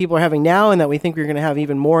that people are having now and that we think we're going to have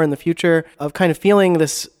even more in the future of kind of feeling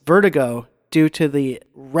this vertigo due to the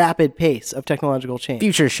rapid pace of technological change.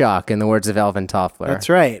 Future shock, in the words of Alvin Toffler. That's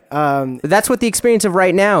right. That's what the experience of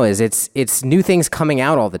right now is. It's new things coming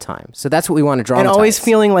out all the time. So that's what we want to dramatize. And always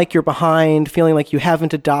feeling like you're behind, feeling like you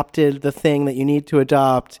haven't adopted the thing that you need to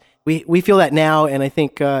adopt. We feel that now, and I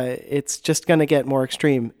think it's just going to get more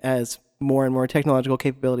extreme as more and more technological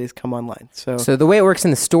capabilities come online. So the way it works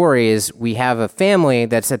in the story is we have a family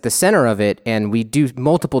that's at the center of it, and we do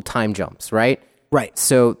multiple time jumps, right? Right.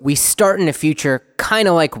 So we start in a future kind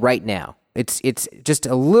of like right now. It's just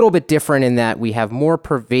a little bit different in that we have more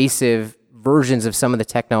pervasive versions of some of the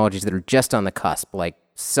technologies that are just on the cusp, like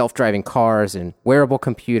self-driving cars and wearable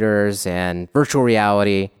computers and virtual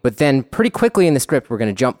reality. But then pretty quickly in the script, we're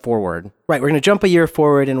going to jump forward. Right. We're going to jump a year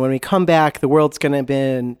forward. And when we come back, the world's going to have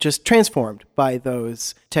been just transformed by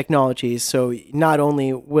those technologies. So not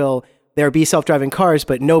only will there be self-driving cars,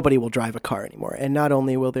 but nobody will drive a car anymore. And not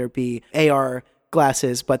only will there be AR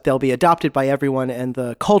glasses, but they'll be adopted by everyone, and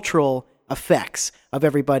the cultural effects of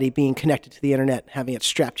everybody being connected to the internet, having it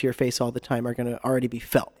strapped to your face all the time, are going to already be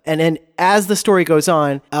felt. And then as the story goes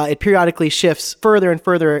on, it periodically shifts further and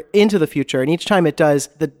further into the future. And each time it does,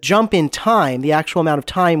 the jump in time, the actual amount of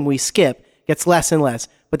time we skip, gets less and less.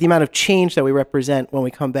 But the amount of change that we represent when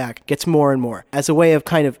we come back gets more and more as a way of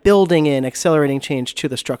kind of building in accelerating change to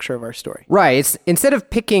the structure of our story. Right. It's instead of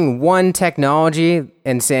picking one technology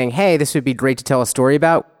and saying, hey, this would be great to tell a story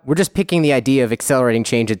about, we're just picking the idea of accelerating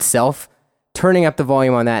change itself, turning up the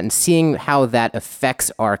volume on that and seeing how that affects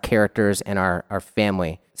our characters and our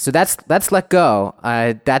family. So that's Let Go.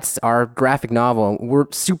 That's our graphic novel. We're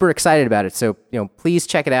super excited about it. So, please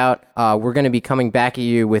check it out. We're going to be coming back at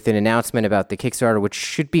you with an announcement about the Kickstarter, which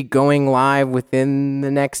should be going live within the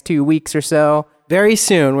next 2 weeks or so. Very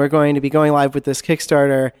soon, we're going to be going live with this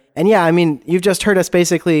Kickstarter. And yeah, I mean, you've just heard us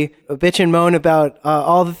basically bitch and moan about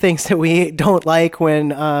all the things that we don't like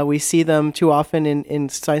when we see them too often in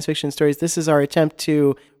science fiction stories. This is our attempt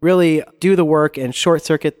to really do the work and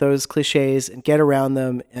short-circuit those cliches and get around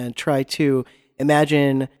them and try to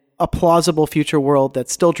imagine a plausible future world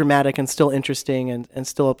that's still dramatic and still interesting and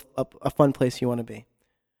still a fun place you want to be.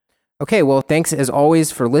 Okay, well, thanks as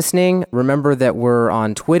always for listening. Remember that we're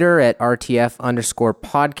on Twitter at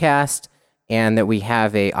RTF_podcast and that we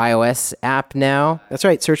have a iOS app now. That's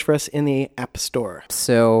right. Search for us in the App Store.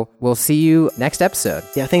 So we'll see you next episode.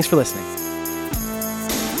 Yeah, thanks for listening.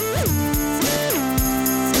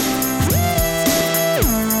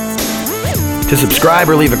 To subscribe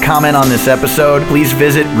or leave a comment on this episode, please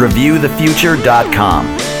visit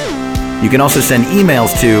reviewthefuture.com. You can also send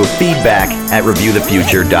emails to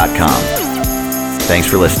feedback@reviewthefuture.com. Thanks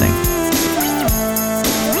for listening.